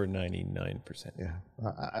be over 99%. Yeah.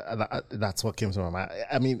 That's what came to my mind.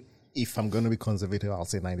 I mean, if I'm going to be conservative, I'll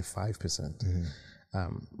say 95%.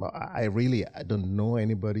 But I don't know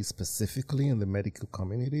anybody specifically in the medical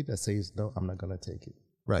community that says, no, I'm not going to take it.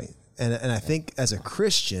 Right. And I think as a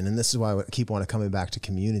Christian, and this is why I keep wanting coming back to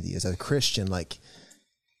community, as a Christian, like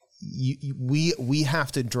we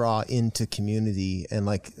have to draw into community. And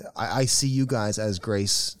like, I see you guys as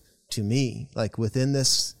grace to me, like within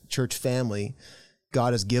this church family,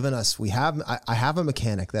 God has given us. I have a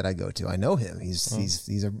mechanic that I go to. I know him.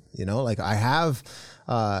 He's a, you know, like I have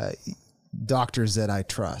doctors that I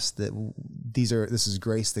trust. This is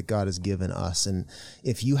grace that God has given us. And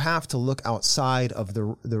if you have to look outside of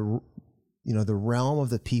the realm of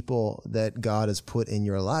the people that God has put in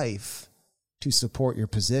your life to support your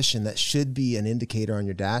position, that should be an indicator on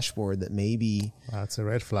your dashboard that maybe that's a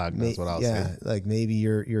red flag. That's what I'll say. Like maybe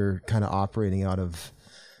you're kind of operating out of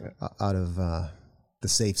the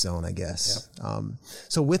safe zone, I guess. Yep.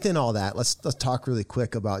 So within all that, let's talk really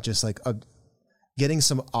quick about just like getting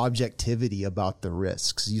some objectivity about the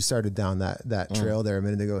risks. You started down that trail there a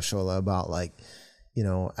minute ago, Shola, about like, you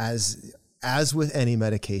know, as with any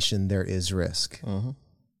medication, there is risk,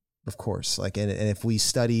 of course. Like, and if we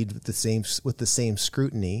studied with the same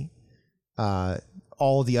scrutiny,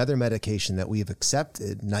 all the other medication that we've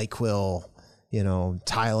accepted, NyQuil, you know,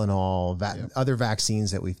 Tylenol, other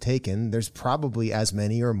vaccines that we've taken, there's probably as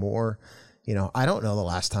many or more. You know, I don't know the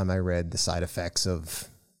last time I read the side effects of,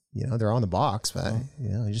 you know, they're on the box, but you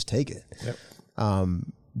know, you just take it. Yep.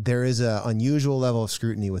 There is a unusual level of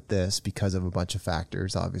scrutiny with this because of a bunch of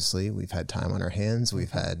factors. Obviously, we've had time on our hands.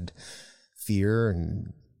 We've had fear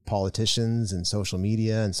and politicians and social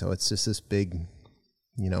media. And so it's just this big,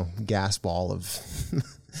 you know, gas ball of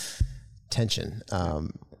tension.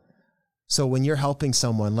 So when you're helping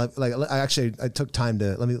someone, I took time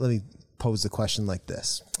to, let me pose the question like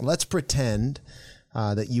this. Let's pretend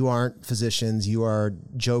that you aren't physicians. You are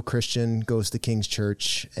Joe Christian, goes to King's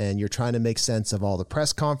Church, and you're trying to make sense of all the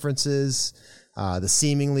press conferences, the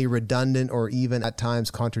seemingly redundant or even at times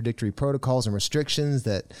contradictory protocols and restrictions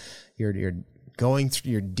that you're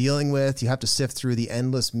dealing with. You have to sift through the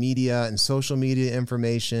endless media and social media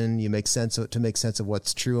information. You make sense of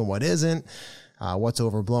what's true and what isn't. What's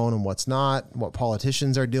overblown and what's not, what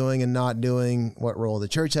politicians are doing and not doing, what role the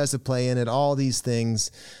church has to play in it, all these things.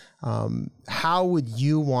 How would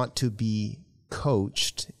you want to be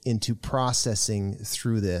coached into processing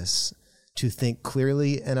through this to think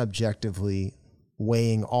clearly and objectively,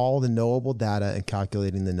 weighing all the knowable data and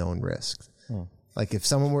calculating the known risks? Like if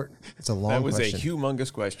someone were, it's a long question. That was a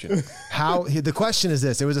humongous question. The question is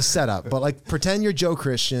this, it was a setup, but like pretend you're Joe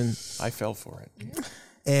Christian. I fell for it.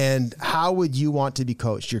 And how would you want to be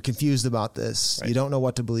coached? You're confused about this. Right. You don't know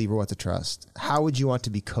what to believe or what to trust. How would you want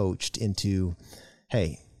to be coached into,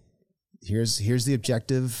 hey, here's the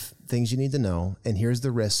objective things you need to know, and here's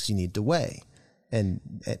the risks you need to weigh. And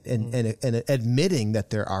admitting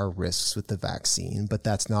that there are risks with the vaccine, but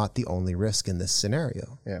that's not the only risk in this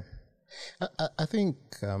scenario. Yeah. I think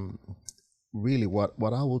really what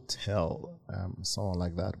I would tell someone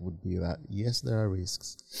like that would be that, yes, there are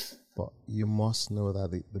risks, but you must know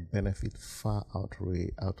that the benefit far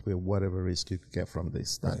outweigh whatever risk you could get from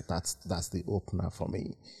this. That's the opener for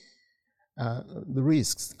me. The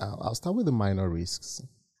risks, I'll start with the minor risks.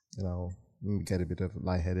 You know, get a bit of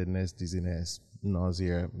lightheadedness, dizziness,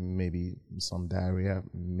 nausea, maybe some diarrhea,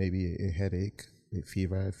 maybe a headache, a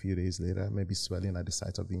fever a few days later, maybe swelling at the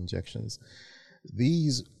site of the injections.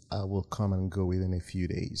 These will come and go within a few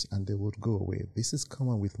days, and they would go away. This is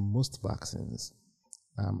common with most vaccines.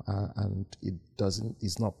 And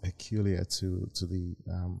it's not peculiar to the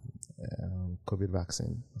COVID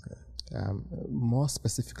vaccine. Okay. More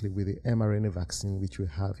specifically with the mRNA vaccine, which we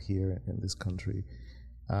have here in this country,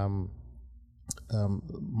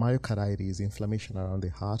 myocarditis, inflammation around the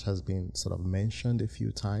heart, has been sort of mentioned a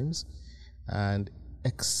few times, and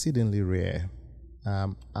exceedingly rare,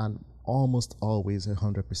 and almost always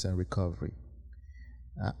 100% recovery.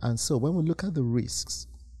 And so when we look at the risks,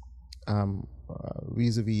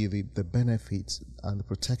 vis-a-vis the benefits and the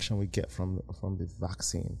protection we get from the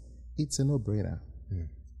vaccine, it's a no-brainer.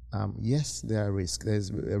 Yes, there are risks. There's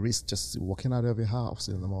a risk just walking out of your house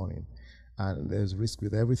in the morning, and there's risk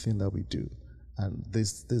with everything that we do. And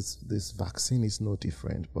this vaccine is no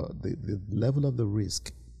different, but the level of the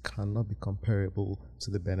risk cannot be comparable to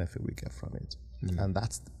the benefit we get from it. And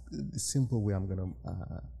that's the simple way I'm going to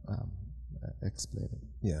explain it.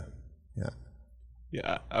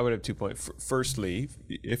 Yeah, I would have 2 points. Firstly,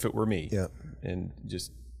 if it were me, and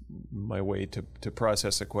just my way to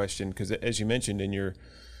process a question, because as you mentioned in your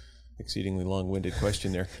exceedingly long-winded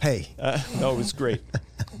question there. Hey. No, it was great.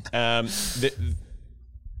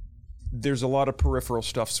 There's a lot of peripheral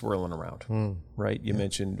stuff swirling around, right? You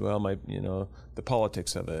mentioned, the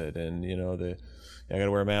politics of it, and, I got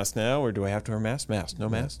to wear a mask now, or do I have to wear a mask? Mask, no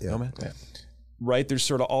mask, no mask. Yeah. Right? There's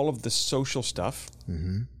sort of all of the social stuff.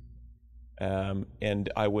 And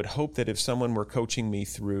I would hope that if someone were coaching me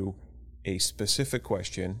through a specific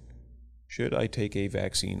question, should I take a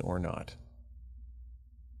vaccine or not?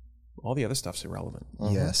 All the other stuff's irrelevant.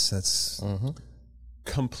 Yes, that's...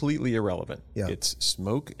 completely irrelevant. Yeah. It's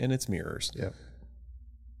smoke and it's mirrors. Yeah.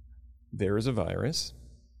 There is a virus,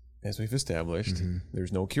 as we've established.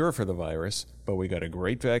 There's no cure for the virus, but we got a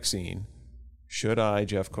great vaccine. Should I,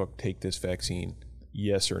 Jeff Cook, take this vaccine?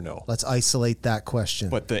 Yes or no? Let's isolate that question.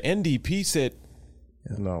 But the NDP said,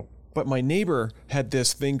 No. but my neighbor had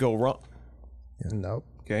this thing go wrong. No.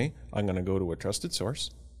 Okay, I'm going to go to a trusted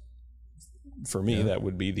source. For me, that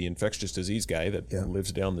would be the infectious disease guy that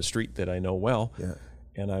lives down the street that I know well. Yeah.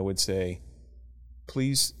 And I would say,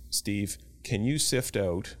 please, Steve, can you sift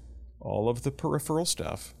out all of the peripheral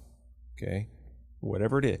stuff? Okay,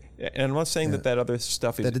 whatever it is. And I'm not saying that other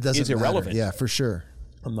stuff that it doesn't is irrelevant. matter. Yeah, for sure.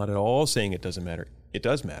 I'm not at all saying it doesn't matter. It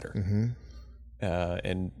does matter.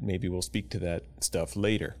 And maybe we'll speak to that stuff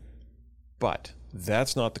later. But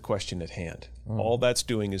that's not the question at hand. All that's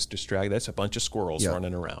doing is distract. That's a bunch of squirrels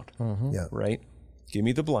running around, Yeah. right? Give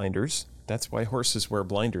me the blinders. That's why horses wear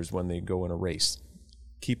blinders when they go in a race.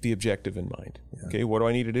 Keep the objective in mind. Okay, what do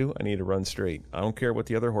I need to do? I need to run straight. I don't care what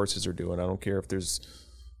the other horses are doing. I don't care if there's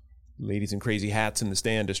ladies in crazy hats in the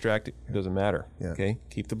stand distracted. It doesn't matter. Okay,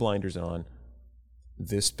 keep the blinders on.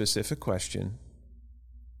 This specific question,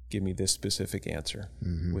 give me this specific answer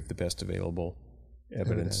with the best available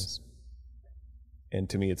evidence. And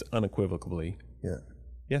to me, it's unequivocally,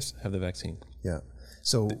 yes, have the vaccine. Yeah.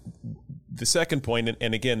 So The second point,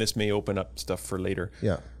 and again, this may open up stuff for later,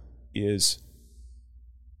 is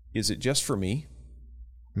it just for me?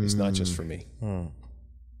 It's not just for me.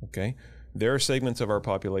 Okay? There are segments of our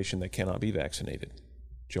population that cannot be vaccinated.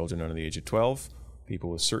 Children under the age of 12, people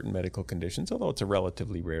with certain medical conditions, although it's a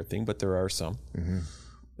relatively rare thing, but there are some.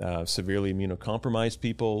 Severely immunocompromised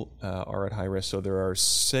people are at high risk. So there are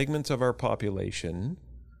segments of our population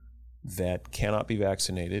that cannot be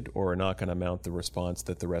vaccinated or are not going to mount the response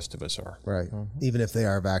that the rest of us are. right, even if they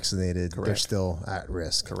are vaccinated, they're Correct. still at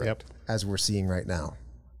risk. Correct. As we're seeing right now.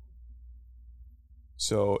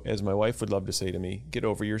 So as my wife would love to say to me, get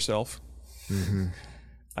over yourself.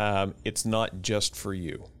 It's not just for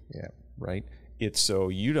you, right? It's so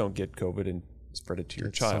you don't get COVID and spread it to your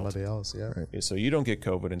child. Somebody else, It's so you don't get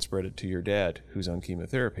COVID and spread it to your dad who's on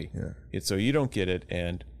chemotherapy. It's so you don't get it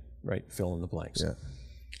and, fill in the blanks.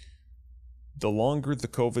 The longer the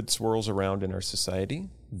COVID swirls around in our society,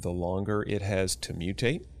 the longer it has to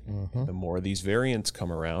mutate, the more these variants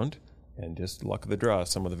come around, and just luck of the draw,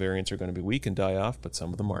 some of the variants are going to be weak and die off, but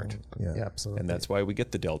some of them aren't. Absolutely. And that's why we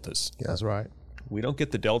get the deltas. That's right. We don't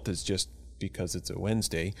get the deltas just because it's a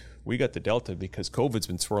Wednesday. We got the delta because COVID's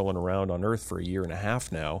been swirling around on Earth for a year and a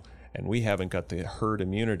half now, and we haven't got the herd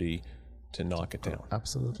immunity to knock it down.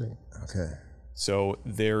 Absolutely. Okay. So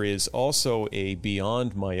there is also a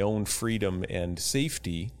beyond my own freedom and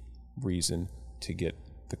safety reason to get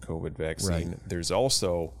the COVID vaccine. There's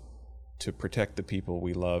also to protect the people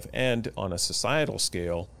we love, and on a societal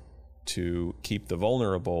scale, to keep the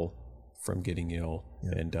vulnerable from getting ill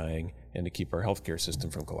and dying, and to keep our healthcare system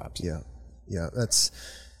from collapsing. That's.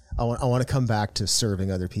 I want to come back to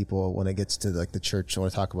serving other people when it gets to the church. I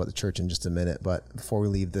want to talk about the church in just a minute, but before we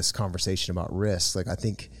leave this conversation about risk, I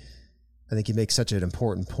think you make such an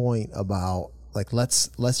important point about let's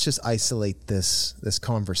just isolate this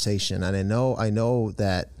conversation. And I know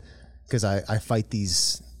that because I fight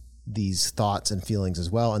these thoughts and feelings as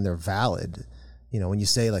well, and they're valid. When you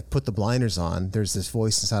say put the blinders on, there's this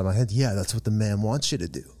voice inside my head. Yeah, that's what the man wants you to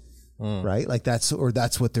do, right? That's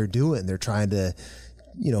what they're doing. They're trying to,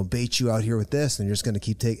 bait you out here with this, and you're just going to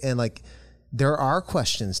keep taking. And there are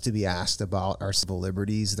questions to be asked about our civil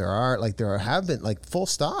liberties. There have been full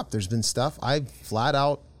stop. There's been stuff I've flat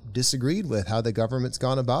out disagreed with how the government's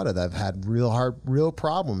gone about it. I've had real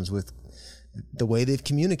problems with the way they've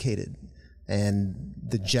communicated and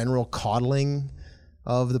the general coddling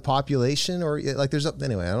of the population, or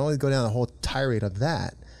anyway, I don't want to go down the whole tirade of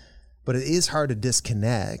that, but it is hard to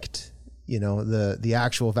disconnect, the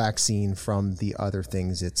actual vaccine from the other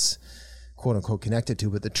things it's quote unquote connected to.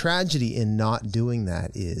 But the tragedy in not doing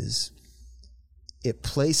that is it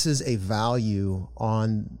places a value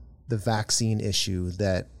on the vaccine issue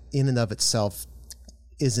that in and of itself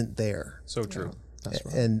isn't there. So true. That's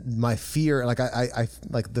right. And my fear, I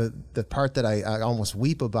the part that I almost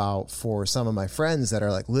weep about for some of my friends that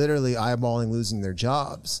are literally eyeballing losing their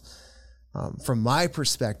jobs. From my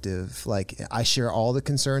perspective, I share all the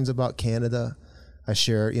concerns about Canada. I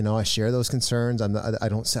share those concerns. I'm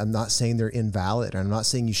not saying they're invalid. I'm not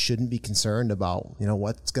saying you shouldn't be concerned about,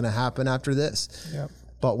 what's going to happen after this. Yep.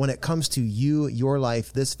 But when it comes to you, your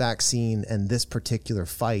life, this vaccine and this particular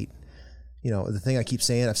fight, the thing I keep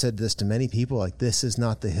saying, I've said this to many people, this is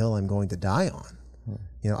not the hill I'm going to die on.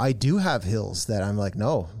 I do have hills that I'm like,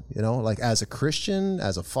 no, like as a Christian,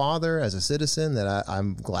 as a father, as a citizen, that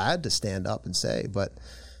I'm glad to stand up and say, but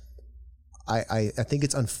I think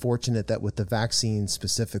it's unfortunate that with the vaccine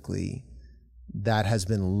specifically, that has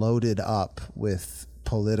been loaded up with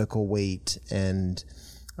political weight and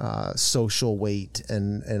social weight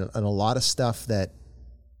and a lot of stuff that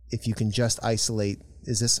if you can just isolate,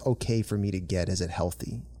 is this okay for me to get? Is it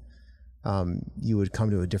healthy? You would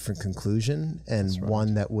come to a different conclusion, and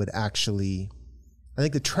one that would actually, I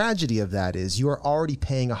think the tragedy of that is you are already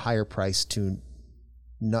paying a higher price to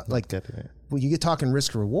not like, when you get talking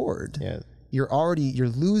risk reward, you're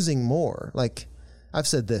losing more. Like I've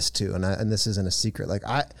said this too, and this isn't a secret. Like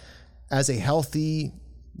as a healthy,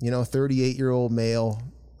 38-year-old male,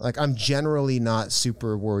 like I'm generally not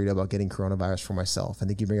super worried about getting coronavirus for myself. I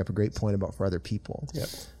think you bring up a great point about for other people. Yep.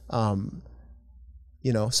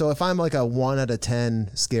 So if I'm like a 1 out of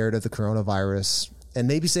 10 scared of the coronavirus, and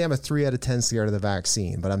maybe say I'm a 3 out of 10 scared of the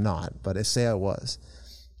vaccine, but I'm not, but say I was,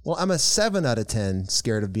 well, I'm a 7 out of 10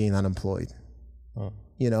 scared of being unemployed,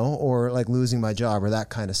 or like losing my job or that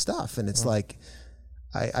kind of stuff. And it's like,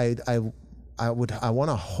 I want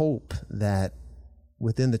to hope that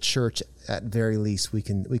within the church, at very least, we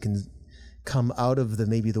can come out of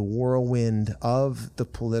maybe the whirlwind of the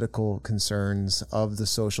political concerns, of the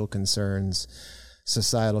social concerns,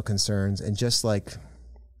 societal concerns, and just like,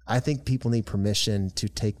 I think people need permission to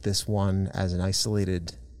take this one as an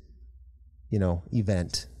isolated,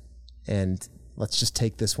 event, and let's just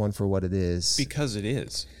take this one for what it is. Because it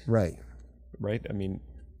is. Right. I mean,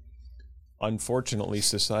 unfortunately,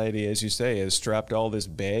 society, as you say, has strapped all this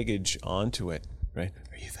baggage onto it, right?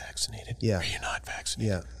 Are you vaccinated? Yeah. Are you not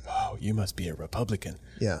vaccinated? Yeah. Oh, you must be a Republican.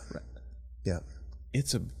 Yeah. Yeah.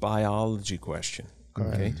 It's a biology question.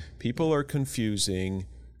 Okay. People are confusing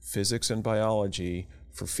physics and biology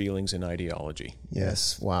for feelings and ideology.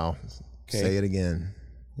 Yes. Wow. Okay. Say it again.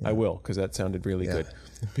 Yeah. I will, because that sounded really good.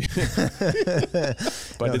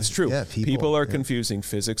 But it's true. Yeah, people are confusing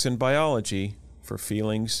physics and biology for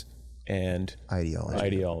feelings and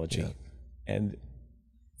ideology. Yeah. And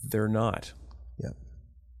they're not. Yep.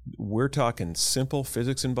 We're talking simple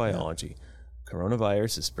physics and biology.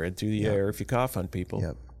 Coronavirus is spread through the air if you cough on people.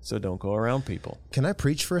 Yep. So don't go around people. Can I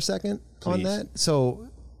preach for a second on that? So,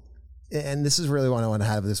 and this is really what I want to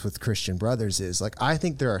have this with Christian brothers is like, I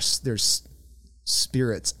think there's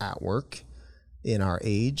spirits at work in our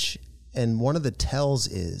age. And one of the tells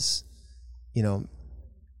is,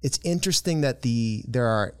 it's interesting that there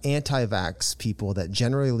are anti-vax people that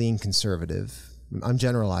generally lean conservative. I'm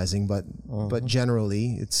generalizing, but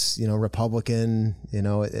generally it's, Republican,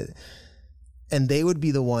 and they would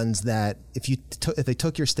be the ones that if they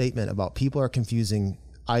took your statement about people are confusing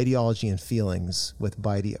ideology and feelings with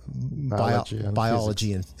biology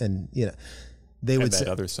and they would say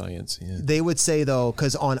other science. Yeah. They would say though,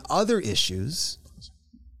 because on other issues,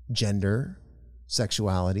 gender,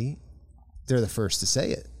 sexuality, they're the first to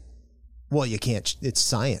say it. Well, you can't. It's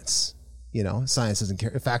science. Science doesn't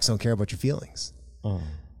care. Facts don't care about your feelings.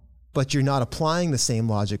 But you're not applying the same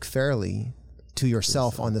logic fairly to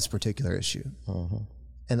yourself on this particular issue.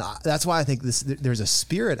 And that's why I think there's a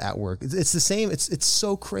spirit at work. It's the same. It's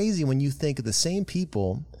so crazy when you think of the same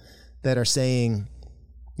people that are saying,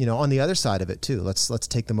 on the other side of it too. Let's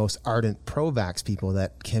take the most ardent pro-vax people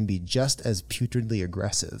that can be just as putridly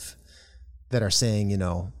aggressive, that are saying,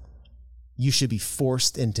 you should be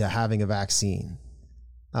forced into having a vaccine.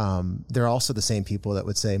 They're also the same people that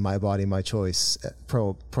would say my body, my choice,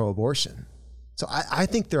 pro-abortion. So I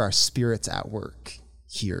think there are spirits at work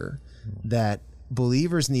here that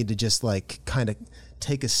believers need to just like kind of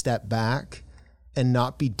take a step back and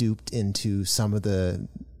not be duped into some of the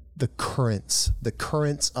currents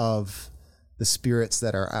of the spirits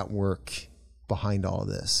that are at work behind all of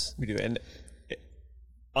this. We do. And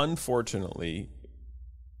unfortunately,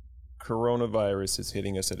 coronavirus is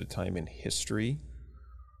hitting us at a time in history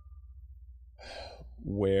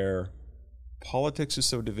where politics is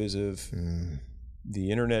so divisive.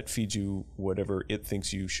 The internet feeds you whatever it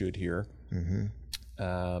thinks you should hear.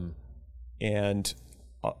 And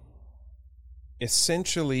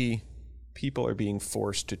essentially, people are being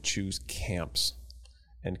forced to choose camps.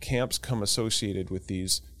 And camps come associated with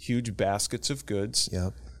these huge baskets of goods.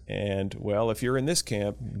 Yep. And, well, if you're in this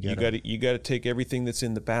camp, you got to take everything that's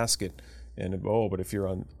in the basket. And, but if you're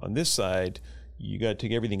on this side, you got to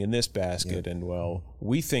take everything in this basket. Yep. And, well,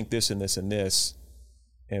 we think this and this and this.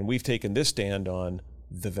 And we've taken this stand on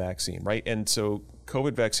the vaccine, right? And so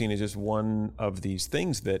COVID vaccine is just one of these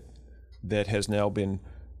things that has now been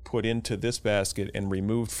put into this basket and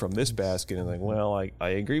removed from this basket, and like, well, I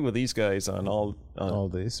agree with these guys on all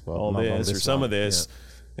this, but all not on this or this some one. of this,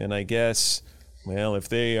 and I guess, well, if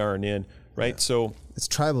they aren't in, right? So It's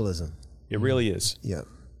tribalism. it really is. Yeah.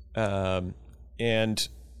 And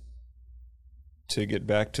to get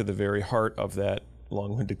back to the very heart of that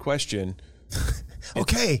long-winded question.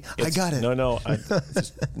 Okay, I got it. No, I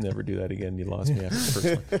just never do that again. You lost me after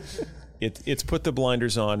the first one. It's put the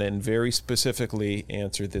blinders on and very specifically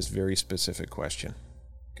answer this very specific question.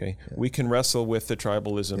 Okay, we can wrestle with the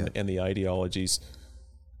tribalism and the ideologies,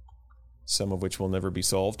 some of which will never be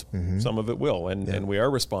solved. Some of it will, and we are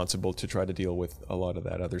responsible to try to deal with a lot of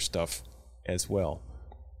that other stuff as well.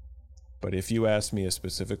 But if you ask me a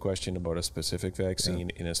specific question about a specific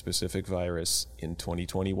vaccine in a specific virus in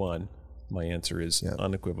 2021, my answer is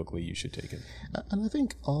unequivocally you should take it. And I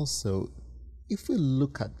think also, if we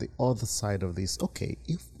look at the other side of this, okay,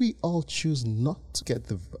 if we all choose not to get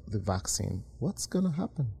the vaccine, what's going to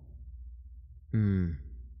happen?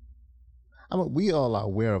 I mean, we all are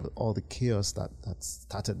aware of all the chaos that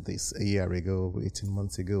started this a year ago, 18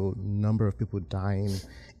 months ago, number of people dying,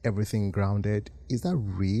 everything grounded. Is that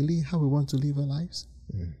really how we want to live our lives?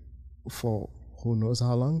 For who knows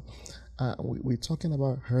how long? We're talking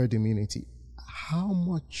about herd immunity. How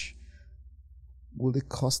much will it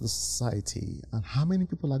cost the society, and how many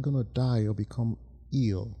people are going to die or become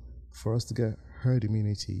ill for us to get herd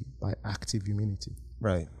immunity by active immunity?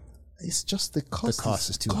 Right. It's just the cost. The cost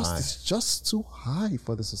is too high. Is just too high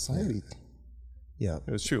for the society. Yeah.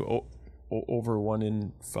 It's true. Over 1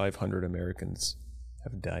 in 500 Americans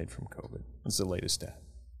have died from COVID. That's the latest stat.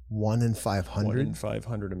 1 in 500? 1 in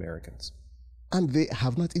 500 Americans. And they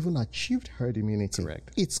have not even achieved herd immunity.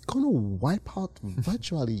 Correct. It's going to wipe out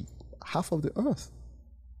virtually half of the earth.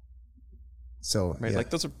 So, Right, like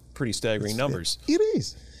those are pretty staggering numbers. It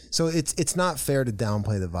is. So it's not fair to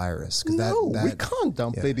downplay the virus. 'Cause No, that, we can't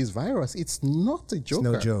downplay this virus. It's not a joke. It's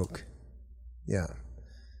no joke. Yeah.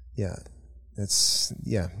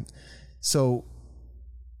 So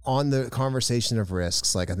on the conversation of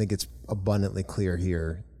risks, like I think it's abundantly clear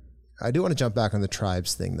here. I do want to jump back on the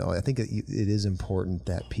tribes thing, though. I think it is important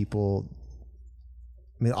that people,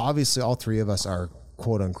 I mean, obviously all three of us are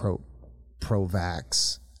quote unquote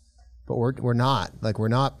pro-vax, but we're not. Like, we're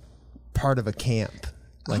not part of a camp.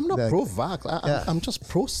 Like I'm not pro-vax. I'm just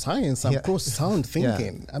pro-science. I'm pro-sound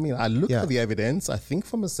thinking. I mean, I look at the evidence, I think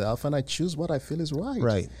for myself, and I choose what I feel is right.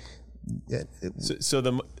 Right. So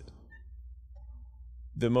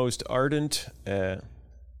the most ardent,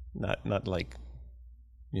 not like,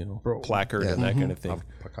 placard and that kind of thing.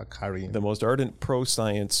 The most ardent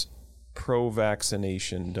pro-science,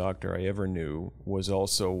 pro-vaccination doctor I ever knew was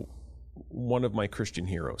also one of my Christian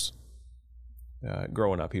heroes.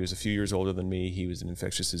 Growing up, he was a few years older than me. He was an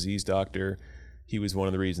infectious disease doctor. He was one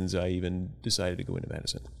of the reasons I even decided to go into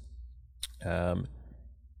medicine.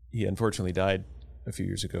 He unfortunately died a few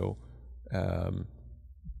years ago,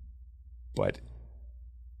 but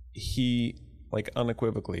he, like,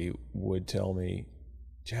 unequivocally would tell me,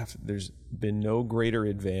 Jeff, there's been no greater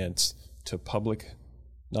advance to public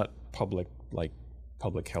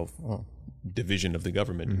health division of the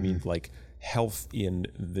government. It means like health in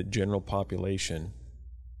the general population.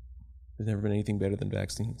 There's never been anything better than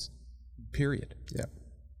vaccines. Period. Yeah.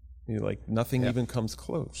 Like nothing even comes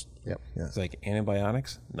close. Yep. Yeah. It's like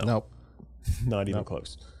antibiotics? No. Nope. Not even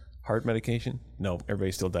close. Heart medication? No.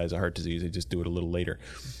 Everybody still dies of heart disease. They just do it a little later.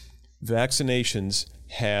 Vaccinations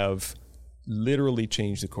have literally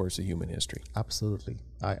changed the course of human history. Absolutely.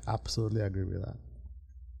 I absolutely agree with that.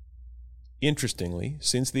 Interestingly,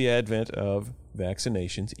 since the advent of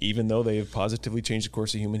vaccinations, even though they have positively changed the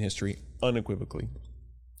course of human history unequivocally,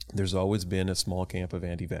 there's always been a small camp of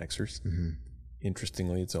anti-vaxxers.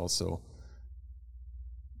 Interestingly, it's also,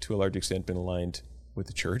 to a large extent, been aligned with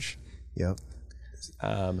the church. Yep.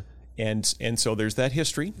 And so there's that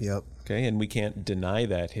history. Yep. Okay, and we can't deny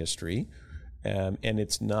that history. And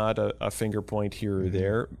it's not a finger point here or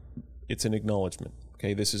there. It's an acknowledgement.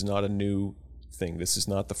 Okay, this is not a new thing. This is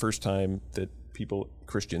not the first time that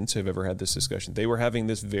Christians have ever had this discussion. They were having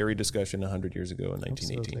this very discussion 100 years ago in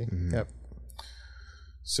 1918. Yep.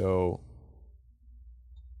 So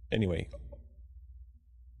anyway,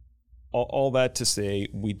 all that to say,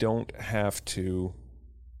 we don't have to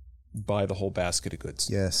buy the whole basket of goods.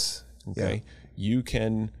 Yes. Okay. You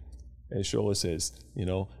can, as Shola says,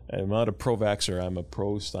 I'm not a pro-vaxxer, I'm a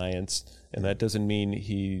pro-science, and that doesn't mean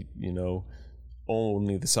he,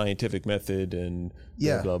 only the scientific method and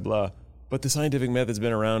blah, blah, blah. But the scientific method's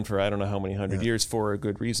been around for I don't know how many hundred years for a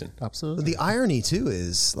good reason. Absolutely. The irony, too,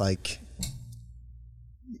 is like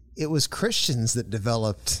it was Christians that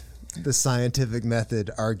developed the scientific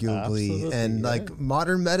method, arguably. Absolutely, And like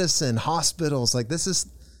modern medicine, hospitals, like this is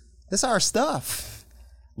our stuff.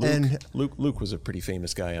 Luke was a pretty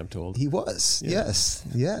famous guy, I'm told. He was, yes,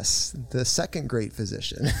 the second great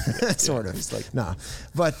physician, sort of. It's like, nah,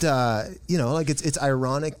 but like it's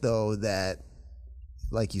ironic though that,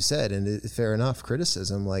 like you said, and fair enough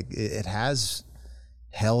criticism, like it has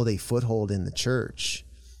held a foothold in the church,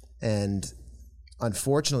 and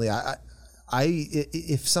unfortunately,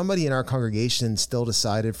 if somebody in our congregation still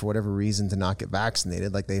decided for whatever reason to not get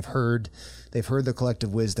vaccinated, like they've heard the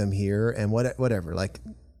collective wisdom here and whatever, like.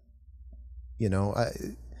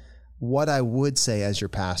 What I would say as your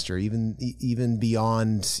pastor, even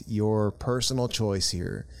beyond your personal choice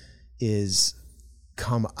here, is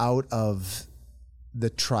come out of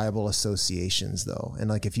the tribal associations though. And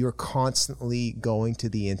like if you're constantly going to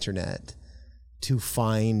the internet to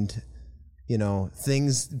find,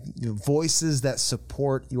 voices that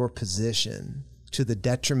support your position to the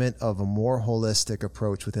detriment of a more holistic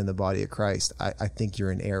approach within the body of Christ, I think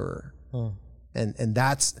you're in error. Oh. And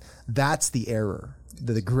that's the error,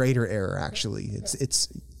 the greater error. Actually, it's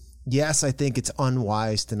yes, I think it's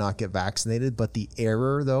unwise to not get vaccinated, but the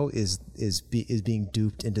error though is being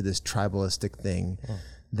duped into this tribalistic thing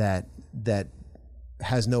that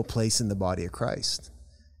has no place in the body of Christ,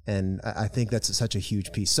 and I think that's such a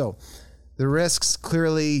huge piece. So the risks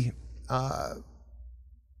clearly,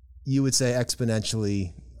 you would say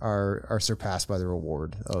exponentially. Are surpassed by the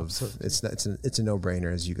reward of it's a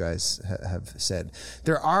no-brainer, as you guys have said.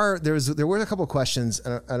 There were a couple of questions,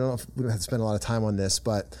 and I don't know if we don't have to spend a lot of time on this,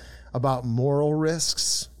 but about moral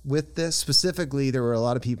risks with this. Specifically, there were a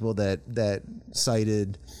lot of people that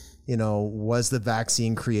cited, was the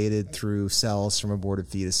vaccine created through cells from aborted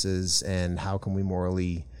fetuses, and how can we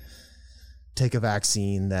morally take a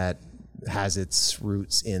vaccine that has its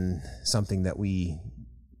roots in something that we,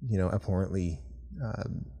 abhorrently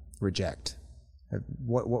reject?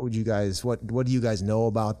 What would you guys what do you guys know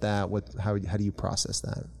about that? How do you process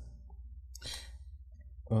that?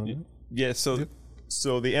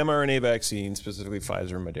 So the mRNA vaccine, specifically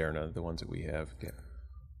Pfizer and Moderna, the ones that we have,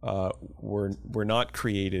 were not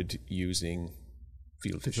created using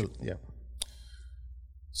fetal tissue. Yeah.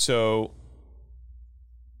 So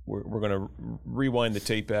we're going to rewind the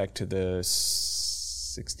tape back to the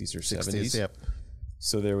 60s or 70s. Yep.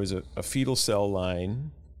 So there was a fetal cell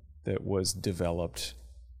line that was developed,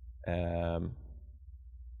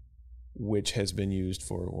 which has been used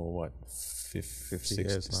for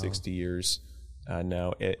 60 years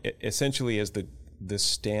now, essentially as the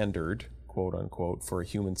standard, quote unquote, for a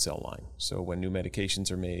human cell line. So when new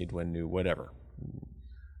medications are made, when new whatever,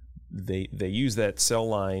 they use that cell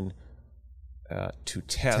line to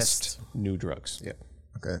test new drugs. Yeah.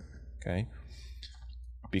 Okay.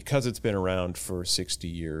 Because it's been around for 60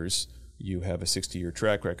 years, you have a 60-year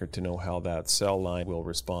track record to know how that cell line will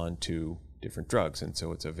respond to different drugs. And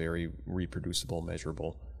so it's a very reproducible,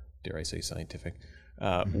 measurable, dare I say scientific,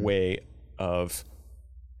 way of,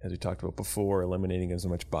 as we talked about before, eliminating as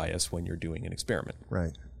much bias when you're doing an experiment.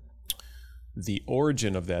 Right. The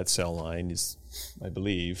origin of that cell line is, I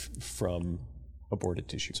believe, from aborted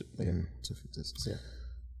tissue.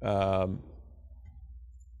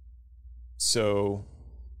 So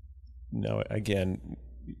now, again,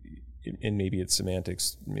 and maybe it's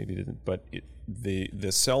semantics, maybe it isn't, but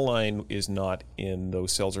the cell line is not in,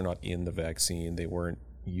 those cells are not in the vaccine. They weren't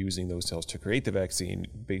using those cells to create the vaccine.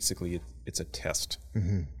 Basically, it's a test,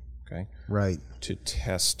 okay? Right. To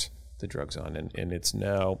test the drugs on, and it's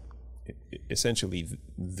now essentially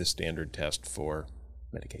the standard test for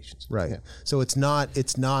medications. Right. Yeah. So it's not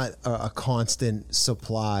a constant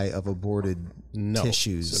supply of aborted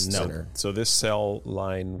tissues. So this cell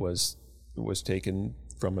line was taken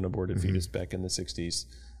from an aborted fetus back in the 60s,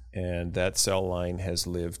 and that cell line has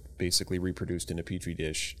lived, basically reproduced in a petri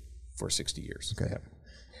dish for 60 years. Okay. Yeah.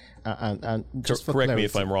 And just for correct clarity, me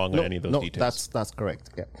if I'm wrong on any of those details. That's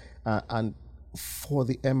correct. Yeah. And for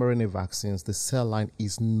the mRNA vaccines, the cell line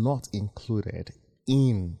is not included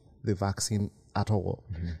in the vaccine at all.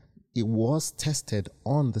 It was tested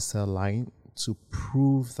on the cell line to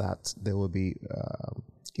prove that there will be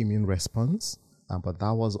immune response, but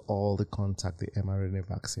that was all the contact the mRNA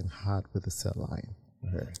vaccine had with the cell line.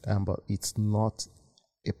 But it's not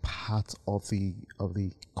a part of the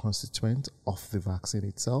constituent of the vaccine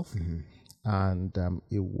itself, and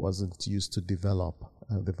it wasn't used to develop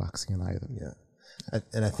the vaccine either. Yeah.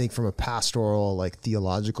 And I think from a pastoral, like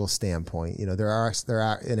theological standpoint, there are,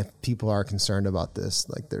 and if people are concerned about this,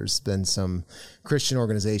 like there's been some Christian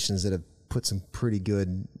organizations that have put some pretty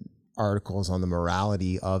good articles on the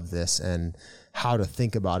morality of this and how to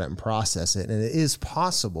think about it and process it. And it is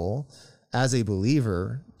possible as a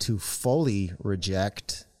believer to fully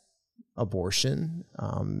reject abortion.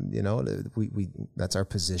 We that's our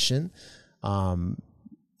position.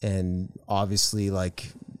 And obviously,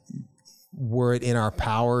 like, were it in our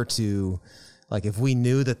power to, like, if we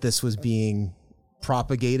knew that this was being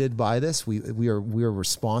propagated by this, we are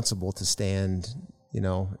responsible to stand,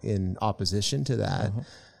 in opposition to that.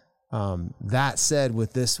 That said,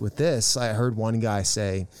 with this, I heard one guy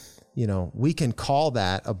say, we can call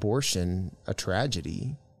that abortion a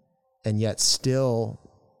tragedy and yet still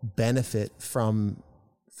benefit from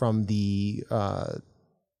the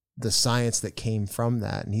science that came from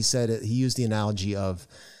that. And he said he used the analogy of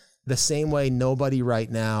the same way nobody right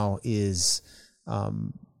now is,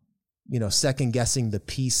 second guessing the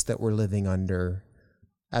peace that we're living under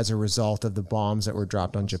as a result of the bombs that were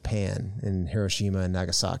dropped on Japan in Hiroshima and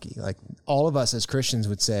Nagasaki. Like, all of us as Christians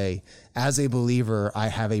would say, as a believer, I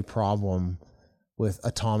have a problem with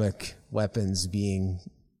atomic weapons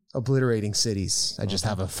obliterating cities. I just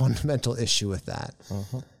have a fundamental issue with that.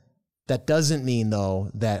 That doesn't mean, though,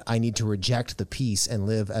 that I need to reject the peace and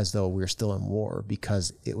live as though we're still in war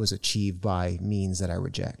because it was achieved by means that I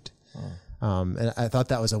reject. And I thought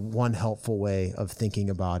that was one helpful way of thinking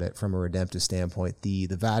about it from a redemptive standpoint. The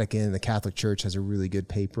Vatican, the Catholic Church, has a really good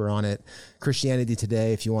paper on it. Christianity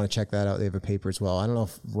Today, if you want to check that out, they have a paper as well. I don't know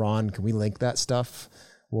if, Ron, can we link that stuff?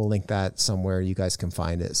 We'll link that somewhere. You guys can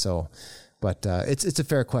find it. So, but it's a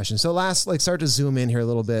fair question. So start to zoom in here a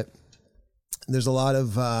little bit. There's a lot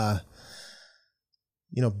of,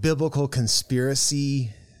 biblical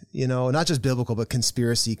conspiracy, not just biblical, but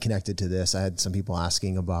conspiracy connected to this. I had some people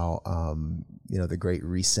asking about, the Great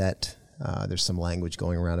Reset. There's some language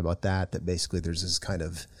going around about that basically there's this kind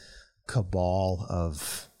of cabal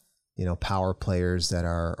of, power players that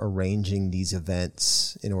are arranging these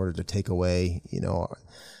events in order to take away,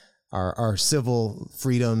 our civil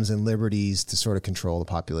freedoms and liberties to sort of control the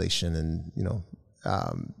population. And,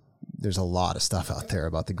 there's a lot of stuff out there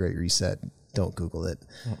about the Great Reset. Don't Google it.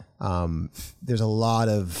 There's a lot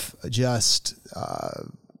of a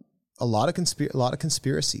lot of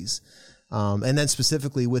conspiracies, and then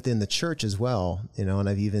specifically within the church as well.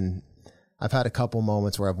 And I've had a couple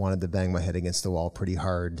moments where I've wanted to bang my head against the wall pretty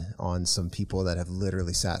hard on some people that have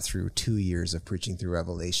literally sat through 2 years of preaching through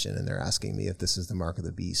Revelation, and they're asking me if this is the mark of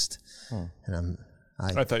the beast. And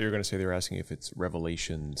I thought you were going to say they were asking if it's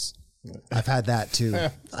Revelations. I've had that too.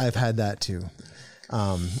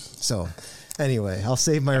 So anyway, I'll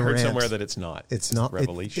save my rant. I heard somewhere that it's not. It's not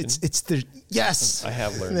Revelation. It's the yes. I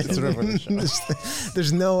have learned It's Revelation.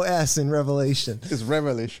 There's no S in Revelation. It's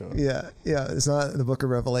Revelation. Yeah. It's not the book of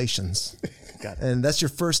Revelations. Got it. And that's your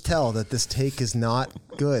first tell that this take is not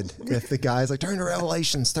good. If the guy's like, turn to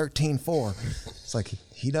Revelations 13:4. It's like,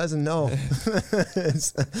 he doesn't know.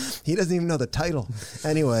 He doesn't even know the title.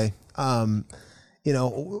 Anyway,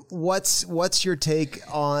 what's your take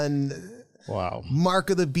on Mark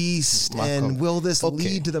of the Beast, will this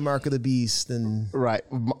lead to the Mark of the Beast? And right,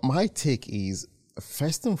 my take is,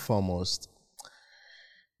 first and foremost,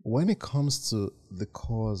 when it comes to the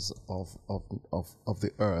cause of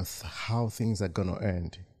the earth, how things are going to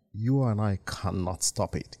end, you and I cannot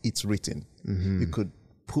stop it. It's written. You could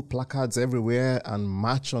put placards everywhere and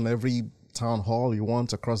march on every town hall you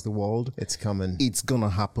want across the world. It's coming. It's going to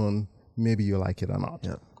happen. Maybe you like it or not.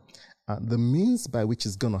 Yeah. The means by which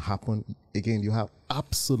it's going to happen, again, you have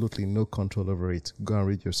absolutely no control over it. Go and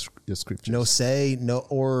read your scriptures. No say,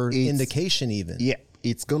 or indication even. Yeah,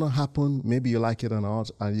 it's going to happen. Maybe you like it or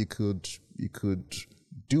not, and you could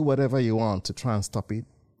do whatever you want to try and stop it.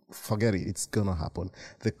 Forget it. It's going to happen.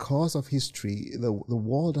 The course of history, the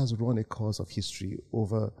world has run a course of history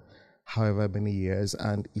over however many years,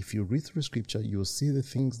 and if you read through scripture, you'll see the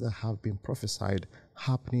things that have been prophesied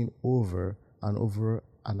happening over and over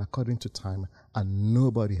and according to time, and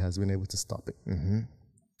nobody has been able to stop it.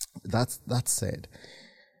 That said,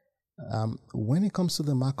 when it comes to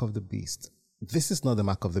the mark of the beast, this is not the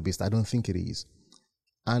mark of the beast. I don't think it is.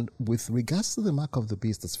 And with regards to the mark of the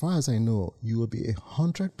beast, as far as I know, you will be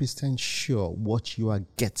 100% sure what you are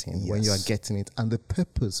getting when you are getting it, and the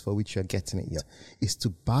purpose for which you are getting it is to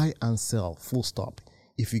buy and sell. Full stop.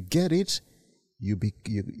 If you get it, you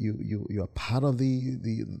are part of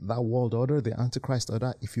that world order, the Antichrist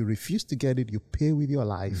order. If you refuse to get it, you pay with your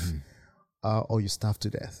life, or you starve to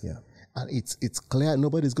death. Yeah. And it's clear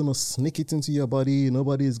nobody's going to sneak it into your body.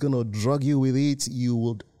 Nobody is going to drug you with it. You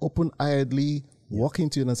would open-eyedly walk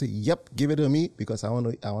into it and say, "Yep, give it to me because I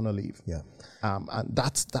want to leave." Yeah. And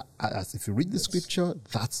that's that. As if you read the scripture,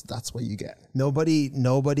 that's what you get.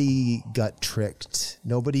 Nobody got tricked.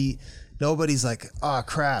 Nobody's like, oh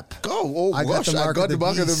crap. I got the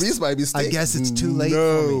mark of the beast by mistake. I guess it's too late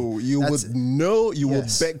for me. No, you would know. You would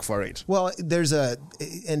beg for it. Well,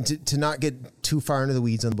 and to not get too far into the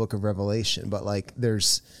weeds on the book of Revelation, but like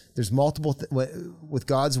there's multiple, with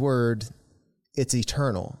God's word, it's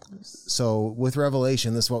eternal. So with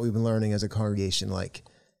Revelation, this is what we've been learning as a congregation, like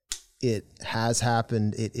it has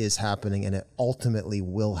happened, it is happening, and it ultimately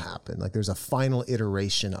will happen. Like there's a final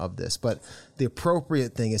iteration of this, but the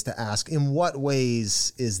appropriate thing is to ask, in what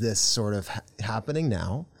ways is this sort of happening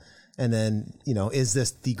now? And then, is this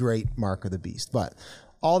the great mark of the beast? But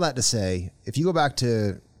all that to say, if you go back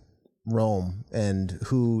to Rome and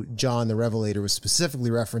who John the Revelator was specifically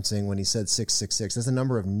referencing when he said 666, that's the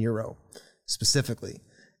number of Nero specifically.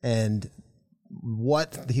 And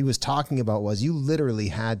what he was talking about was you literally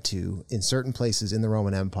had to, in certain places in the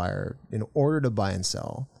Roman Empire, in order to buy and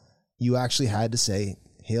sell, you actually had to say,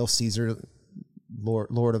 "Hail Caesar,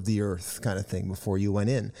 Lord of the earth," kind of thing before you went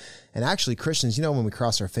in. And actually Christians, when we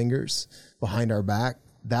cross our fingers behind our back,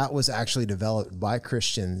 that was actually developed by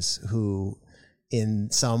Christians who in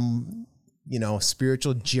some,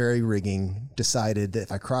 spiritual jerry-rigging decided that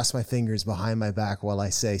if I cross my fingers behind my back while I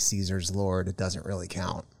say Caesar's Lord, it doesn't really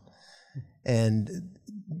count. And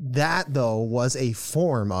that, though, was a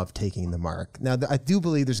form of taking the mark. Now, I do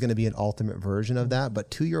believe there's going to be an ultimate version of that. But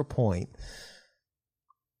to your point,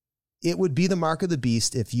 it would be the mark of the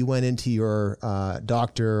beast if you went into your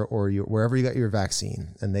doctor or wherever you got your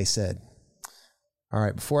vaccine and they said, all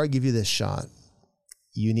right, before I give you this shot,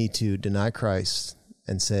 you need to deny Christ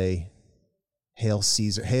and say, "Hail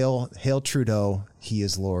Caesar, hail Trudeau, he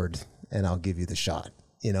is Lord, and I'll give you the shot."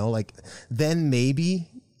 Then maybe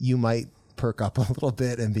you might perk up a little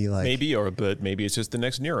bit and be like, but maybe it's just the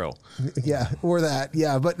next Nero. Yeah, or that.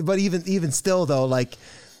 Yeah, but even still though, like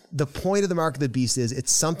the point of the mark of the beast is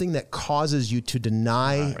it's something that causes you to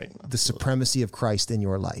deny the supremacy of Christ in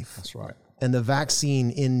your life. That's right. And the vaccine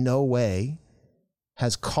in no way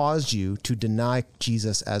has caused you to deny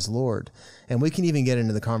Jesus as Lord. And we can even get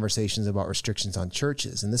into the conversations about restrictions on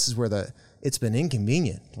churches. And this is where it's been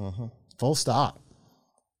inconvenient. Full stop.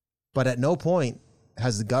 But at no point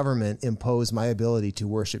has the government imposed my ability to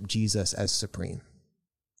worship Jesus as supreme.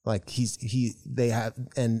 Like they have,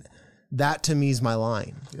 and that to me is my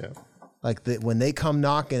line. Yeah. Like when they come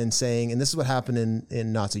knocking and saying, and this is what happened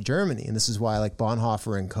in Nazi Germany, and this is why like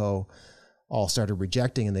Bonhoeffer and co. all started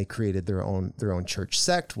rejecting, and they created their own church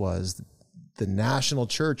sect, was the national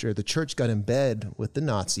church, or the church got in bed with the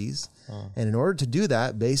Nazis, and in order to do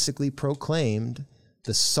that, basically proclaimed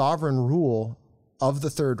the sovereign rule of the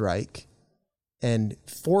Third Reich and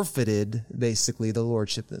forfeited basically the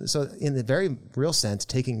lordship. So in the very real sense,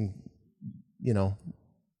 taking,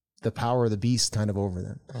 the power of the beast kind of over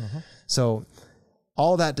them. So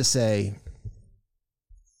all that to say,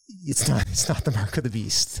 it's not the mark of the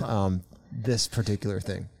beast. This particular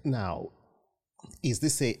thing. Now, is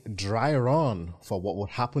this a dry run for what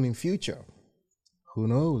would happen in future? Who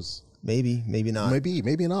knows? Maybe not.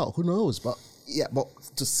 Maybe not. Who knows? But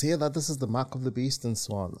to say that this is the mark of the beast and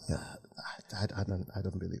so on, I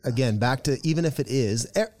don't believe that. Again, back to, even if it is,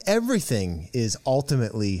 everything is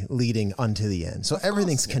ultimately leading unto the end. So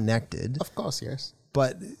everything's connected. Of course, yes.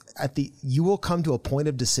 But you will come to a point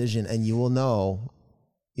of decision and you will know,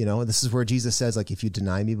 this is where Jesus says, like, if you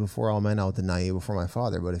deny me before all men, I'll deny you before my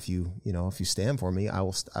Father. But if you stand for me, I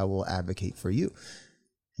will advocate for you.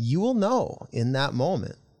 You will know in that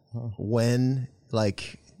moment when,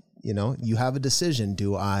 you have a decision.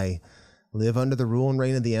 Do I live under the rule and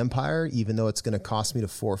reign of the empire, even though it's going to cost me to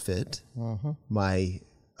forfeit my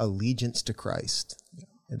allegiance to Christ?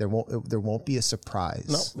 There won't be a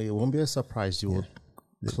surprise. No, it won't be a surprise. You will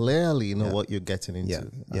clearly know what you're getting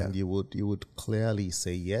into. And you would clearly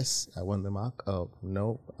say, yes, I want the mark. Oh,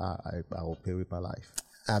 no, I will pay with my life.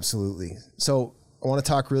 Absolutely. So I want to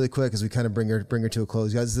talk really quick as we kind of bring her to a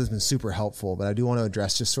close. Guys, this has been super helpful, but I do want to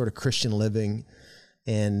address just sort of Christian living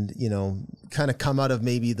and, kind of come out of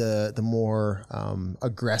maybe the more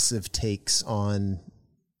aggressive takes on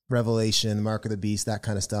Revelation, Mark of the Beast, that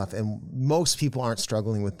kind of stuff. And most people aren't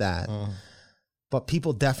struggling with that. But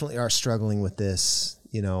people definitely are struggling with this,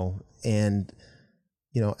 and,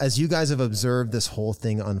 as you guys have observed this whole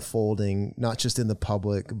thing unfolding, not just in the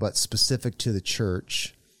public, but specific to the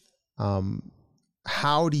church,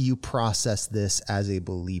 how do you process this as a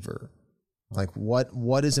believer? Like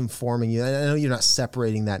what is informing you? And I know you're not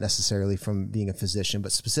separating that necessarily from being a physician,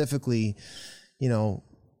 but specifically,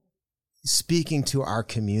 speaking to our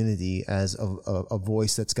community as a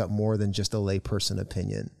voice that's got more than just a layperson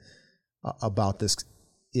opinion about this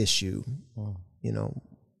issue. You know,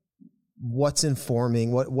 what's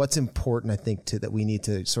informing, what's important, I think, that we need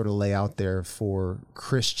to sort of lay out there for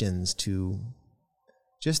Christians to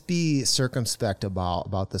just be circumspect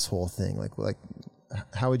about this whole thing. Like,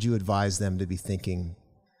 how would you advise them to be thinking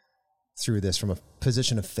through this from a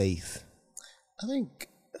position of faith? I think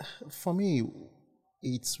for me,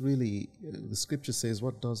 it's really, the scripture says,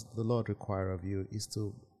 what does the Lord require of you is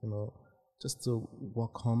to, just to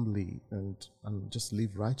walk humbly and just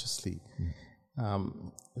live righteously.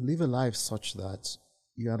 Live a life such that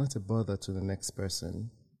you are not a bother to the next person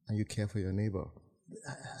and you care for your neighbor.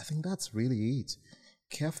 I think that's really it.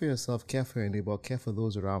 Care for yourself, care for your neighbor, care for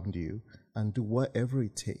those around you, and do whatever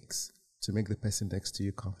it takes to make the person next to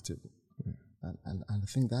you comfortable. And I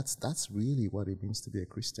think that's really what it means to be a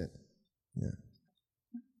Christian. Yeah.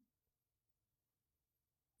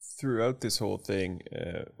 Throughout this whole thing,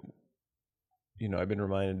 I've been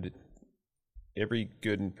reminded every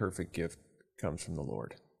good and perfect gift comes from the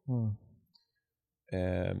Lord.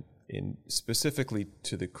 In specifically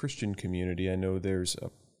to the Christian community, I know there's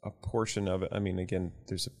a portion of it. I mean, again,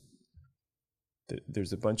 there's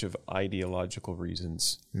a bunch of ideological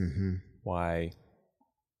reasons why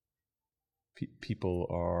people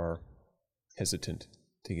are hesitant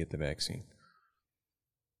to get the vaccine.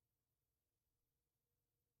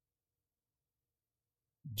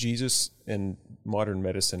 Jesus and modern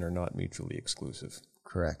medicine are not mutually exclusive.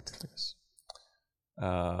 Correct. Yes.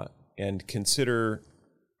 And consider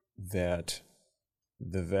that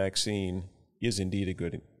the vaccine is indeed a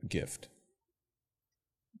good gift.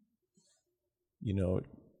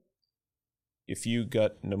 If you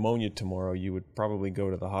got pneumonia tomorrow, you would probably go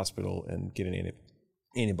to the hospital and get an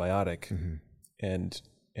antibiotic and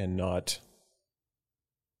not,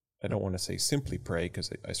 I don't want to say simply pray,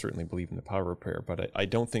 because I certainly believe in the power of prayer, but I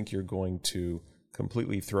don't think you're going to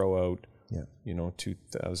completely throw out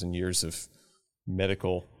 2,000 years of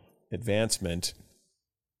medical advancement,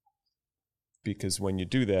 because when you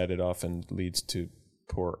do that, it often leads to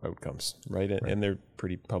poor outcomes, right? And they're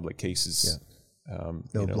pretty public cases.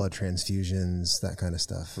 No blood transfusions, that kind of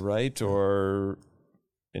stuff. Right? Or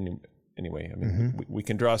anyway, I mean, we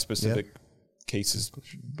can draw specific cases,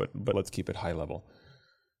 but let's keep it high level.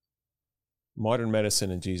 Modern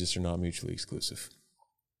medicine and Jesus are not mutually exclusive.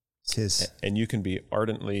 It's his. And you can be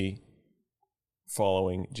ardently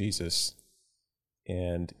following Jesus,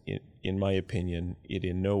 and in my opinion, it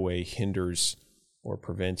in no way hinders or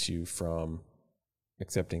prevents you from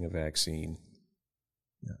accepting a vaccine.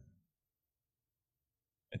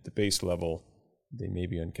 At the base level, they may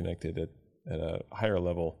be unconnected. At a higher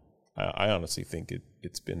level, I honestly think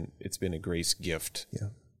it's been a grace gift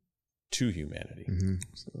to humanity.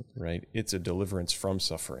 Right? It's a deliverance from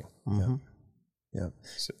suffering. Yeah.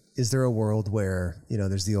 So, is there a world where,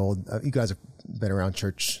 there's the old, you guys have been around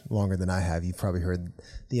church longer than I have. You've probably heard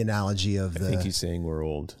the analogy of I think he's saying we're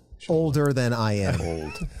old. Older than I am.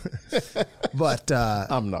 Old. But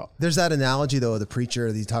I'm not. There's that analogy, though, of the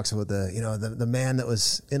preacher. He talks about the man that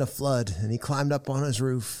was in a flood, and he climbed up on his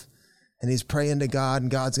roof, and he's praying to God,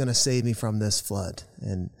 and God's going to save me from this flood.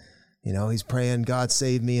 And, he's praying, God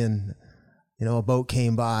save me, and a boat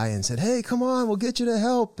came by and said, hey, come on, we'll get you to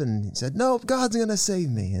help. And he said, nope, God's going to save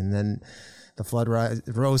me. And then the flood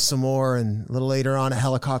rose some more, and a little later on, a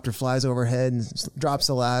helicopter flies overhead and drops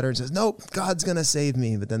the ladder and says, nope, God's going to save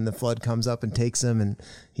me. But then the flood comes up and takes him, and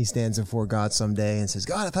he stands before God someday and says,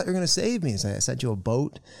 God, I thought you were going to save me. I sent you a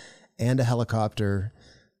boat and a helicopter,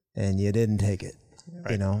 and you didn't take it,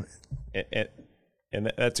 right. And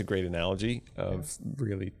that's a great analogy of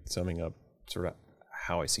really summing up sort of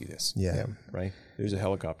how I see this. Yeah. Right? There's a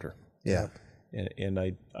helicopter. Yeah. And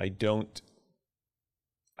I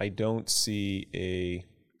don't see a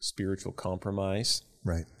spiritual compromise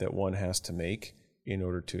that one has to make in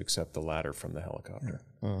order to accept the ladder from the helicopter.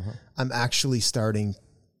 I'm actually starting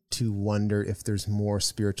to wonder if there's more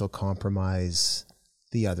spiritual compromise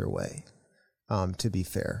the other way, to be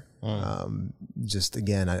fair. Just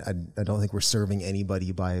again, I don't think we're serving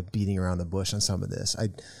anybody by beating around the bush on some of this.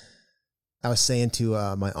 I was saying to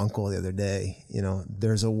my uncle the other day,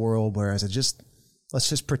 there's a world where I said, let's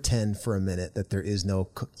just pretend for a minute that there is no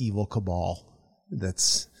evil cabal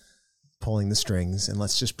that's pulling the strings, and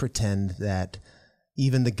let's just pretend that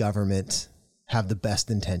even the government have the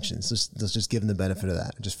best intentions. Let's just give them the benefit of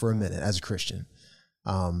that, just for a minute, as a Christian.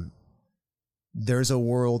 There's a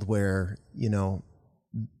world where,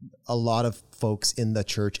 a lot of folks in the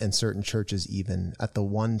church, and certain churches even, at the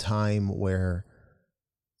one time where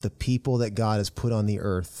the people that God has put on the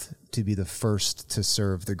earth to be the first to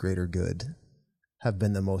serve the greater good have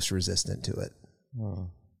been the most resistant to it.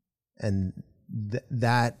 And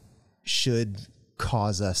that should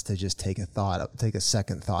cause us to just take a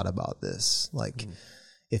second thought about this. Like,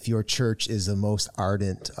 if your church is the most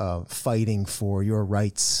ardent fighting for your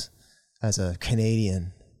rights as a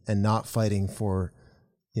Canadian and not fighting for,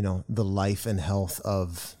 the life and health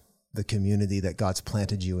of the community that God's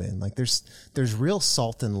planted you in, like there's real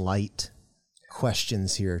salt and light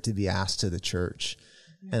questions here to be asked to the church.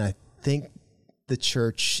 And I think the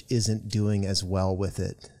church isn't doing as well with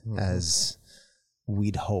it as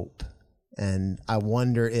we'd hope. And I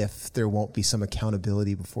wonder if there won't be some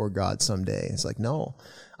accountability before God someday. It's like, no,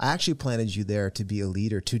 I actually planted you there to be a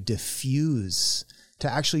leader, to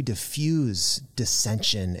actually diffuse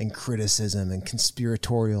dissension and criticism and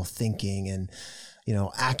conspiratorial thinking and,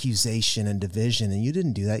 accusation and division. And you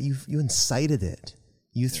didn't do that. You incited it.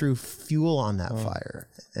 You threw fuel on that fire.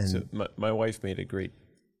 And so my wife made a great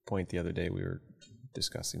point the other day. We were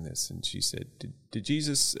discussing this, and she said, did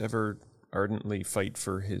Jesus ever ardently fight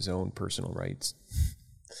for his own personal rights?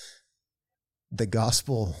 The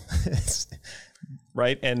gospel is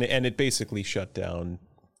right, and it basically shut down.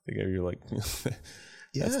 You're like,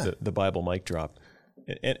 that's the Bible mic drop,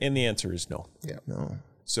 and the answer is no. Yeah, no.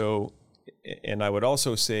 So, and I would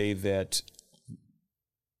also say that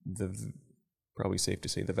probably safe to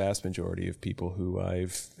say the vast majority of people who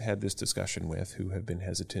I've had this discussion with who have been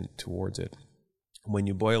hesitant towards it, when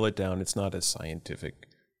you boil it down, it's not a scientific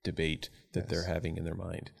debate that they're having in their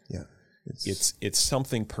mind. Yeah. It's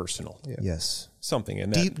something personal. Yeah. Yes. Something.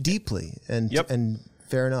 And deeply. And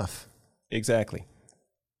fair enough. Exactly.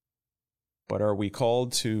 But are we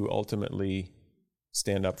called to ultimately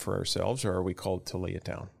stand up for ourselves, or are we called to lay it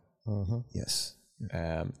down? Yes.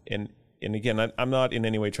 And again, I'm not in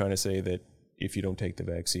any way trying to say that if you don't take the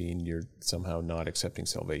vaccine, you're somehow not accepting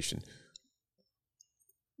salvation.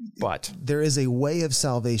 But there is a way of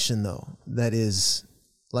salvation, though, that is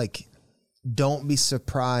like, don't be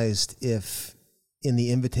surprised if in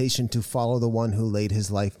the invitation to follow the one who laid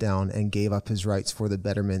his life down and gave up his rights for the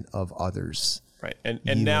betterment of others. Right.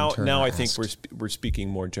 And now I think we're speaking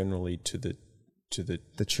more generally to the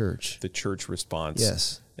church. The church response.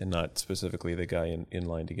 Yes. And not specifically the guy in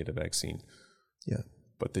line to get a vaccine. Yeah.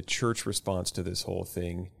 But the church response to this whole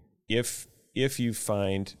thing, if you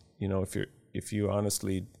find, if you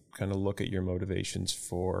honestly kind of look at your motivations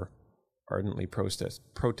for ardently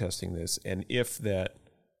protesting this, and if that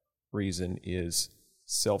reason is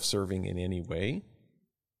self-serving in any way,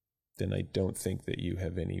 then I don't think that you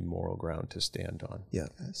have any moral ground to stand on. Yeah,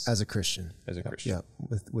 as a Christian. Yeah,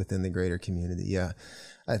 within the greater community. Yeah,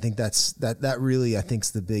 I think that really, I think,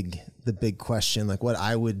 is the big question. Like, what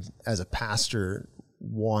I would, as a pastor,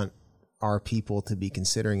 want our people to be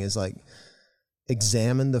considering is like,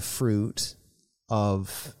 examine the fruit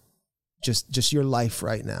of just your life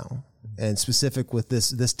right now, and specific with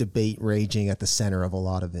this debate raging at the center of a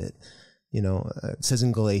lot of it. It says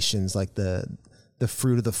in Galatians, like the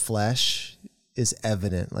fruit of the flesh is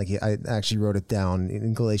evident. Like, I actually wrote it down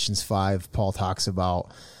in Galatians 5. Paul talks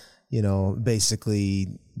about,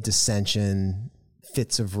 basically dissension,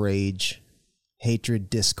 fits of rage, hatred,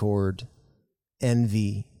 discord,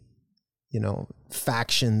 envy,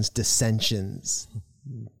 factions, dissensions.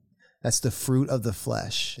 That's the fruit of the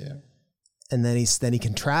flesh. Yeah. And then he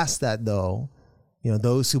contrasts that, though,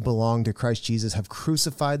 those who belong to Christ Jesus have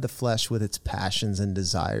crucified the flesh with its passions and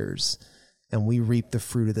desires, and we reap the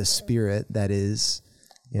fruit of the Spirit, that is,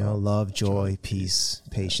 love, joy, peace,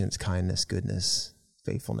 patience, kindness, goodness,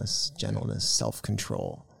 faithfulness, gentleness,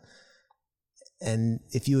 self-control. And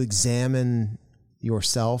if you examine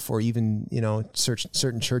yourself, or even,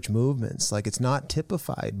 certain church movements, like, it's not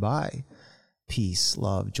typified by peace,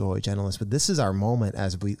 love, joy, gentleness, but this is our moment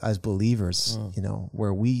as believers,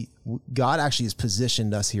 where God actually has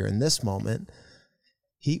positioned us here in this moment.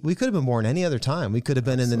 We could have been born any other time. We could have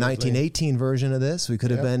been in the 1918 version of this. We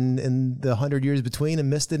could have been in the 100 years between and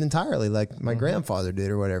missed it entirely, like my grandfather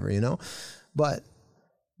did, or whatever, But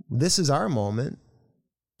this is our moment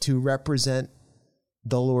to represent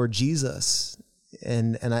the Lord Jesus.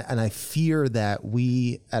 And I fear that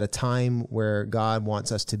we, at a time where God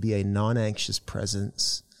wants us to be a non-anxious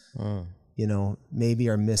presence, maybe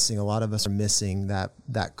a lot of us are missing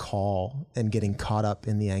that call and getting caught up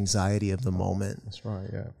in the anxiety of the moment. That's right,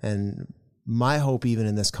 yeah. And my hope, even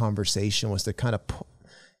in this conversation, was to kind of,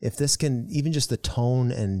 if this can, even just the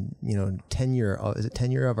tone and, tenure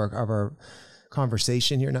of our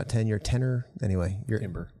conversation here, not tenor, anyway.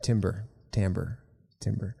 Timbre.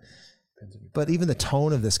 But even the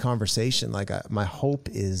tone of this conversation, like, my hope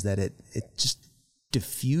is that it just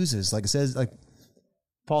diffuses. Like it says, like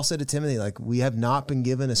Paul said to Timothy, like, we have not been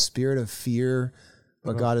given a spirit of fear,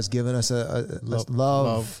 but God has given us a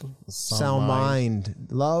love, sound mind,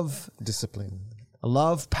 love, discipline, a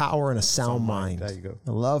love, power, and a sound mind. There you go.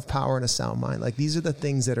 A love, power, and a sound mind. Like, these are the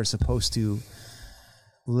things that are supposed to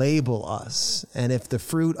label us. And if the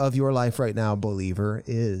fruit of your life right now, believer,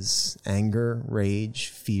 is anger, rage,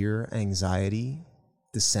 fear, anxiety,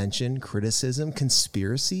 dissension, criticism,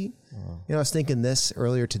 conspiracy. I was thinking this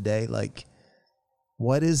earlier today, like,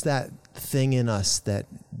 what is that thing in us that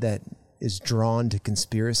is drawn to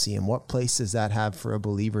conspiracy, and what place does that have for a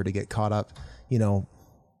believer to get caught up,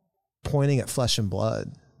 pointing at flesh and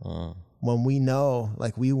blood? When we know,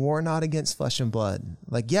 like, we war not against flesh and blood.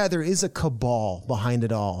 Like, yeah, there is a cabal behind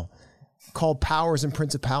it all called powers and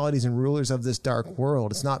principalities and rulers of this dark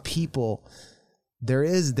world. It's not people. There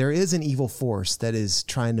is an evil force that is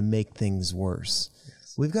trying to make things worse.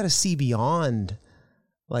 Yes. We've got to see beyond,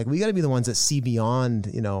 like, we got to be the ones that see beyond,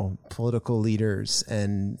 political leaders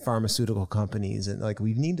and pharmaceutical companies. And like,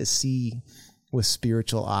 we need to see with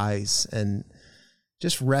spiritual eyes and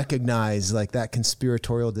just recognize, like, that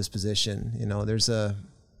conspiratorial disposition. There's a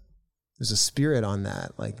spirit on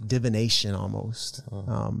that, like divination almost.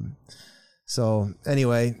 So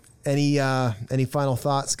anyway, any final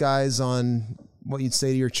thoughts, guys, on what you'd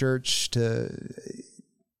say to your church?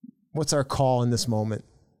 What's our call in this moment?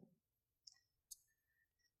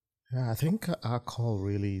 Yeah, I think our call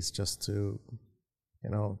really is just to,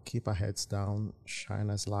 keep our heads down, shine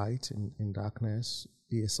as light in darkness,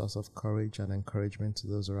 be a source of courage and encouragement to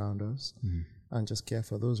those around us, and just care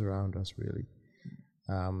for those around us, really.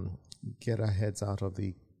 Get our heads out of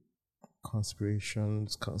the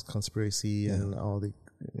conspiracy and all the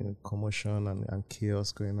commotion and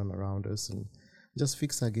chaos going on around us, and just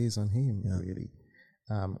fix our gaze on Him, really.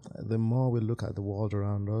 The more we look at the world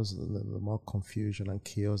around us, the more confusion and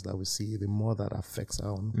chaos that we see, the more that affects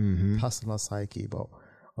our own personal psyche. But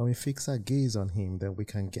when we fix our gaze on Him, then we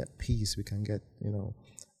can get peace. We can get,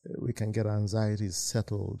 we can get anxieties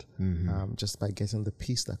settled just by getting the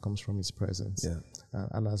peace that comes from His presence.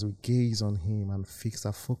 And as we gaze on Him and fix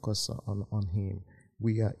our focus on Him,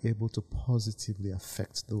 we are able to positively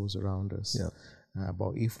affect those around us.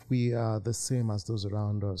 But if we are the same as those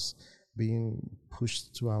around us, being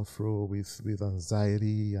pushed to and fro with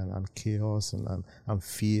anxiety and chaos and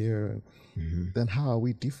fear, then how are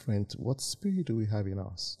we different? What spirit do we have in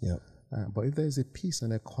us? But if there's a peace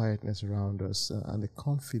and a quietness around us and a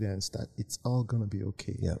confidence that it's all going to be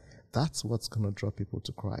okay, that's what's going to draw people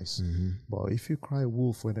to Christ. But if you cry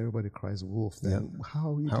wolf when everybody cries wolf, then how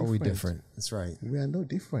are we different? How are we different? That's right. We are no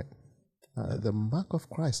different. The mark of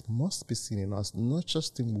Christ must be seen in us, not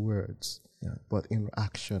just in words, but in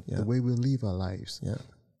action, the way we live our lives.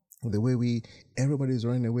 The way everybody's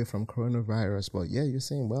running away from coronavirus, but you're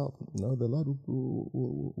saying, well, no, the Lord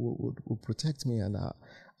will protect me, and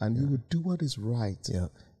He will do what is right.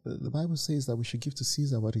 The Bible says that we should give to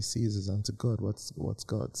Caesar what he seizes, and to God what's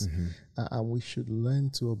God's. And we should learn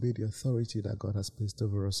to obey the authority that God has placed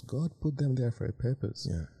over us. God put them there for a purpose.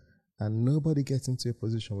 And nobody gets into a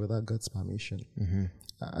position without God's permission.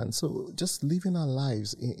 And so just living our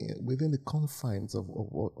lives within the confines of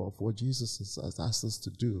what Jesus has asked us to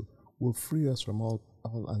do will free us from all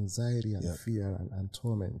anxiety and fear and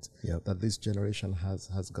torment that this generation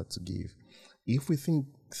has got to give. If we think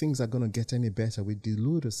things are going to get any better, we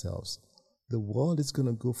delude ourselves. The world is going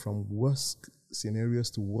to go from worse scenarios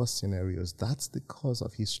to worse scenarios. That's the cause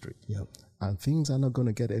of history. And things are not going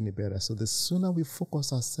to get any better. So the sooner we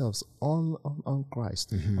focus ourselves on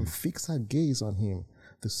Christ and fix our gaze on Him,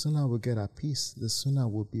 the sooner we'll get our peace, the sooner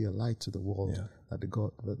we'll be a light to the world that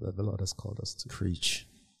the Lord has called us to. Preach.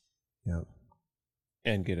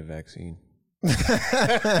 And get a vaccine.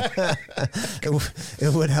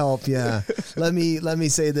 It would help. Let me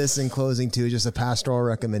say this in closing too. Just a pastoral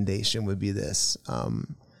recommendation would be this.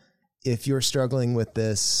 If you're struggling with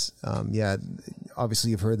this,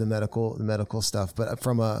 obviously you've heard the medical stuff, but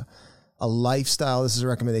from a lifestyle, this is a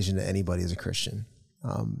recommendation to anybody as a Christian.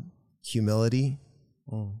 Humility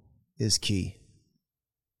is key.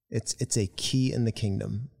 It's a key in the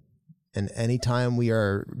kingdom. And anytime we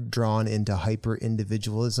are drawn into hyper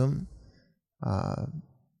individualism,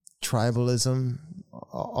 tribalism,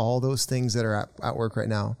 all those things that are at work right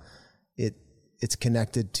now, it's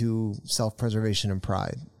connected to self-preservation and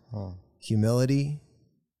pride. Humility,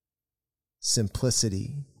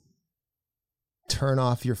 simplicity. Turn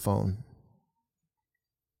off your phone.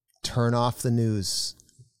 Turn off the news.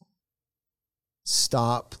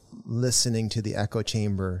 Stop listening to the echo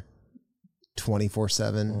chamber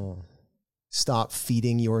 24/7. Stop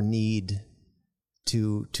feeding your need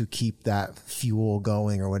to keep that fuel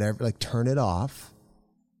going or whatever. Like, turn it off,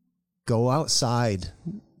 go outside,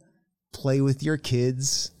 play with your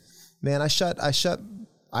kids. Man, I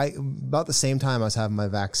about the same time I was having my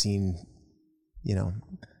vaccine, you know,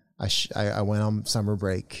 I went on summer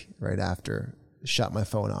break right after, shut my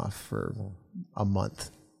phone off for a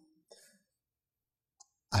month.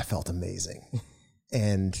 I felt amazing.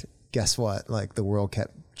 And guess what? Like, the world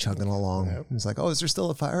kept chugging along. Yep. It was like, oh, is there still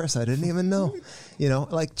a virus? I didn't even know. You know,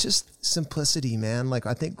 like, just simplicity, man. Like,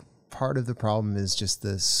 I think part of the problem is just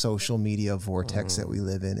the social media vortex that we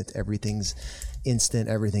live in. Everything's instant,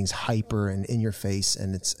 everything's hyper and in your face,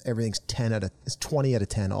 and everything's 20 out of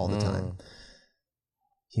 10 all the time.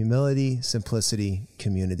 Humility, simplicity,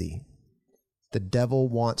 community. The devil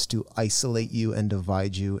wants to isolate you and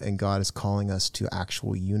divide you, and God is calling us to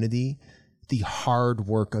actual unity, the hard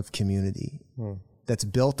work of community that's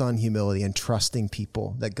built on humility and trusting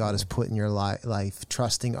people that God has put in your life,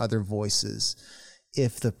 trusting other voices.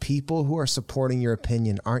 If the people who are supporting your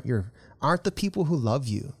opinion aren't the people who love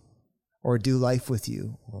you or do life with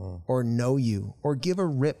you or know you or give a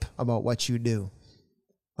rip about what you do,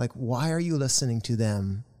 like, why are you listening to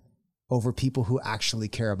them over people who actually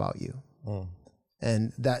care about you?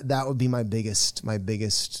 And that would be my biggest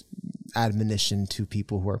admonition to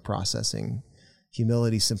people who are processing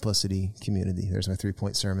humility, simplicity, community. There's my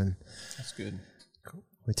 3-point sermon. That's good.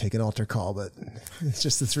 We take an altar call, but it's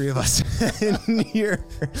just the three of us in here.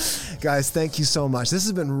 Guys, thank you so much. This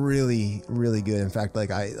has been really, really good. In fact,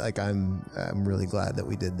 I'm really glad that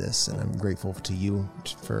we did this, and I'm grateful to you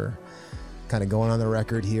for kind of going on the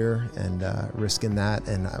record here and risking that.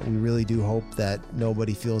 And we really do hope that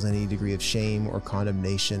nobody feels any degree of shame or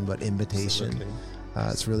condemnation, but invitation.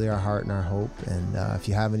 It's really our heart and our hope. And if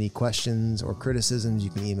you have any questions or criticisms,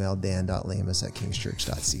 you can email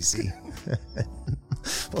dan.lamus@kingschurch.cc.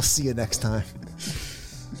 We'll see you next time.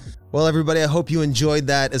 Well, everybody, I hope you enjoyed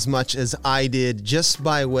that as much as I did. Just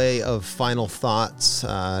by way of final thoughts,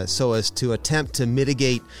 so as to attempt to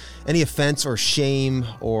mitigate any offense or shame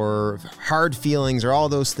or hard feelings or all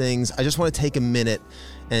those things, I just want to take a minute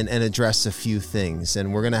and address a few things.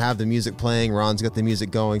 And we're going to have the music playing. Ron's got the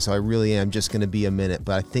music going, so I really am just going to be a minute.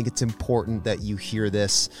 But I think it's important that you hear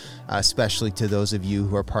this, especially to those of you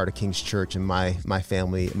who are part of King's Church and my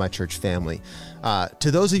family, my church family. To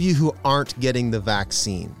those of you who aren't getting the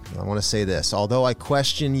vaccine, I want to say this. Although I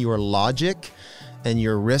question your logic and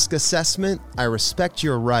your risk assessment, I respect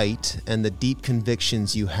your right and the deep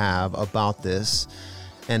convictions you have about this.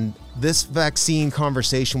 And this vaccine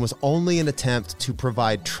conversation was only an attempt to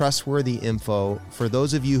provide trustworthy info for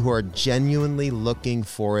those of you who are genuinely looking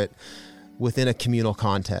for it within a communal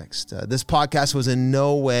context. This podcast was in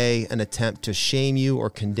no way an attempt to shame you or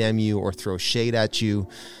condemn you or throw shade at you.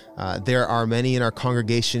 There are many in our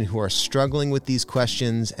congregation who are struggling with these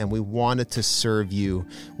questions, and we wanted to serve you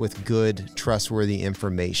with good, trustworthy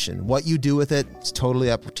information. What you do with it is totally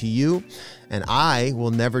up to you, and I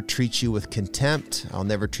will never treat you with contempt. I'll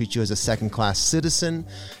never treat you as a second-class citizen,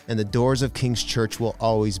 and the doors of King's Church will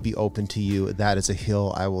always be open to you. That is a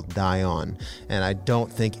hill I will die on, and I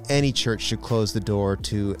don't think any church should close the door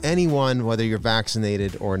to anyone, whether you're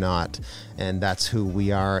vaccinated or not, and that's who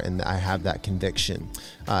we are, and I have that conviction.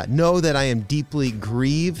 Know that I am deeply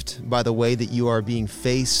grieved by the way that you are being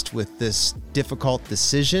faced with this difficult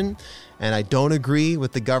decision, and I don't agree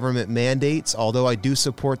with the government mandates. Although I do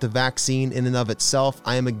support the vaccine in and of itself,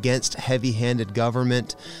 I am against heavy-handed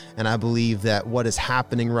government, and I believe that what is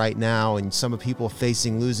happening right now and some of people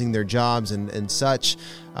facing losing their jobs and such,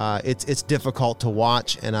 it's difficult to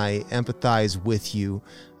watch, and I empathize with you.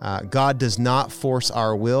 God does not force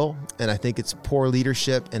our will, and I think it's poor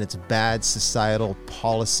leadership and it's bad societal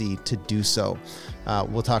policy to do so.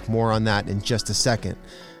 We'll talk more on that in just a second.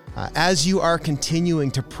 As you are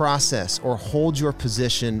continuing to process or hold your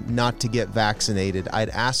position not to get vaccinated, I'd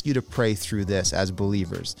ask you to pray through this as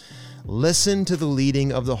believers. Listen to the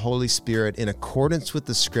leading of the Holy Spirit in accordance with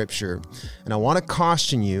the Scripture. And I want to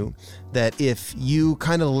caution you that if you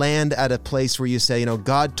kind of land at a place where you say,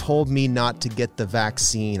 God told me not to get the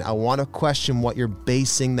vaccine, I want to question what you're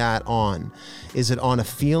basing that on. Is it on a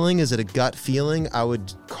feeling? Is it a gut feeling? I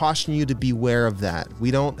would caution you to beware of that. We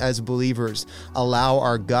don't, as believers, allow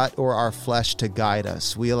our gut or our flesh to guide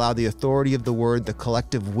us. We allow the authority of the Word, the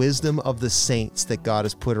collective wisdom of the saints that God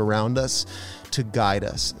has put around us to guide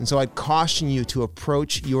us. And so I'd caution you to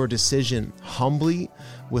approach your decision humbly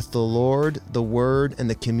with the Lord, the Word, and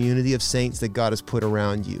the community of saints that God has put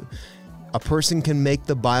around you. A person can make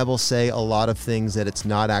the Bible say a lot of things that it's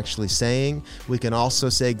not actually saying. We can also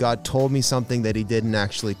say God told me something that he didn't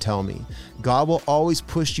actually tell me. God will always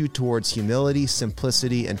push you towards humility,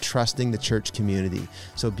 simplicity, and trusting the church community.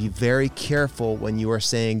 So be very careful when you are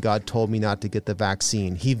saying God told me not to get the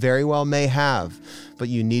vaccine. He very well may have, but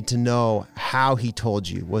you need to know how he told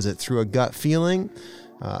you. Was it through a gut feeling?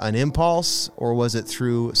 An impulse, or was it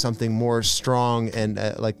through something more strong and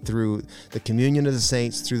like through the communion of the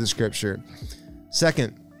saints, through the scripture?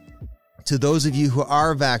 Second, to those of you who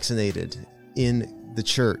are vaccinated in the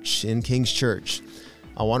church, in King's Church,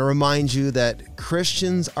 I want to remind you that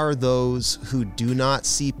Christians are those who do not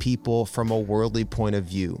see people from a worldly point of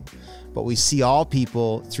view, but we see all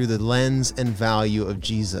people through the lens and value of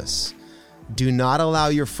Jesus. Do not allow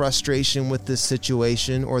your frustration with this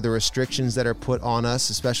situation or the restrictions that are put on us,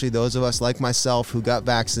 especially those of us like myself who got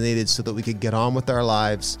vaccinated so that we could get on with our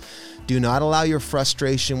lives. Do not allow your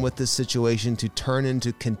frustration with this situation to turn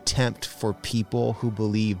into contempt for people who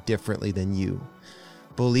believe differently than you.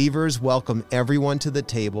 Believers welcome everyone to the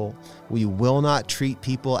table. We will not treat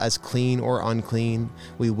people as clean or unclean.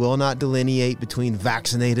 We will not delineate between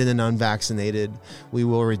vaccinated and unvaccinated. We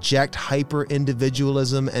will reject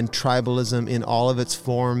hyper-individualism and tribalism in all of its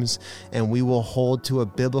forms, and we will hold to a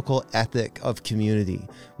biblical ethic of community,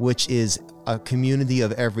 which is a community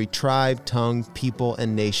of every tribe, tongue, people,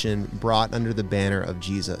 and nation brought under the banner of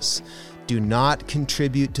Jesus. Do not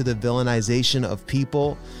contribute to the villainization of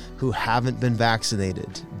people who haven't been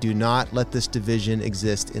vaccinated. Do not let this division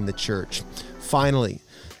exist in the church. Finally,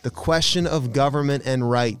 the question of government and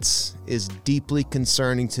rights is deeply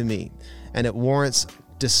concerning to me, and it warrants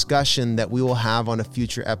discussion that we will have on a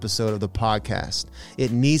future episode of the podcast.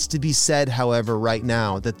 It needs to be said, however, right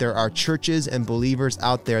now that there are churches and believers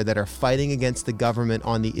out there that are fighting against the government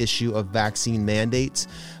on the issue of vaccine mandates,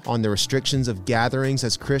 on the restrictions of gatherings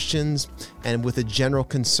as Christians, and with a general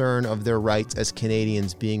concern of their rights as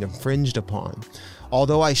Canadians being infringed upon.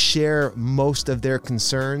 Although I share most of their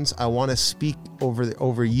concerns, I want to speak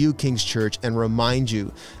over you, King's Church, and remind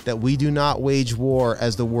you that we do not wage war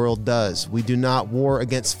as the world does. We do not war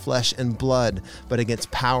against flesh and blood, but against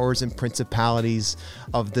powers and principalities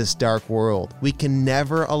of this dark world. We can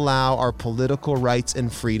never allow our political rights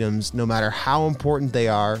and freedoms, no matter how important they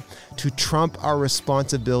are, to trump our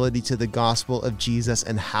responsibility to the gospel of Jesus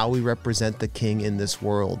and how we represent the King in this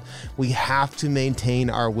world. We have to maintain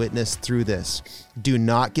our witness through this. Do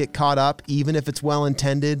not get caught up, even if it's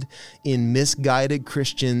well-intended, in misguided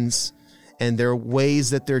Christians and their ways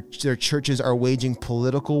that their churches are waging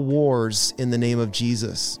political wars in the name of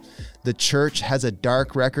Jesus. The church has a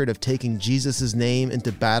dark record of taking Jesus' name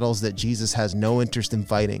into battles that Jesus has no interest in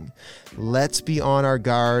fighting. Let's be on our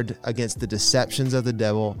guard against the deceptions of the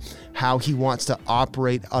devil, how he wants to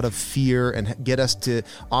operate out of fear and get us to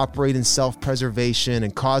operate in self-preservation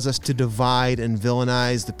and cause us to divide and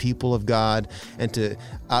villainize the people of God and to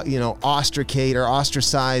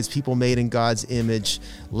ostracize people made in God's image.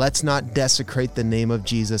 Let's not desecrate the name of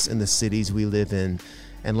Jesus in the cities we live in.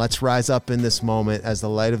 And let's rise up in this moment as the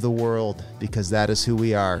light of the world, because that is who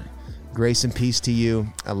we are. Grace and peace to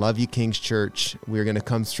you. I love you, King's Church. We're going to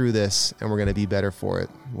come through this, and we're going to be better for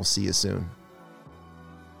it. We'll see you soon.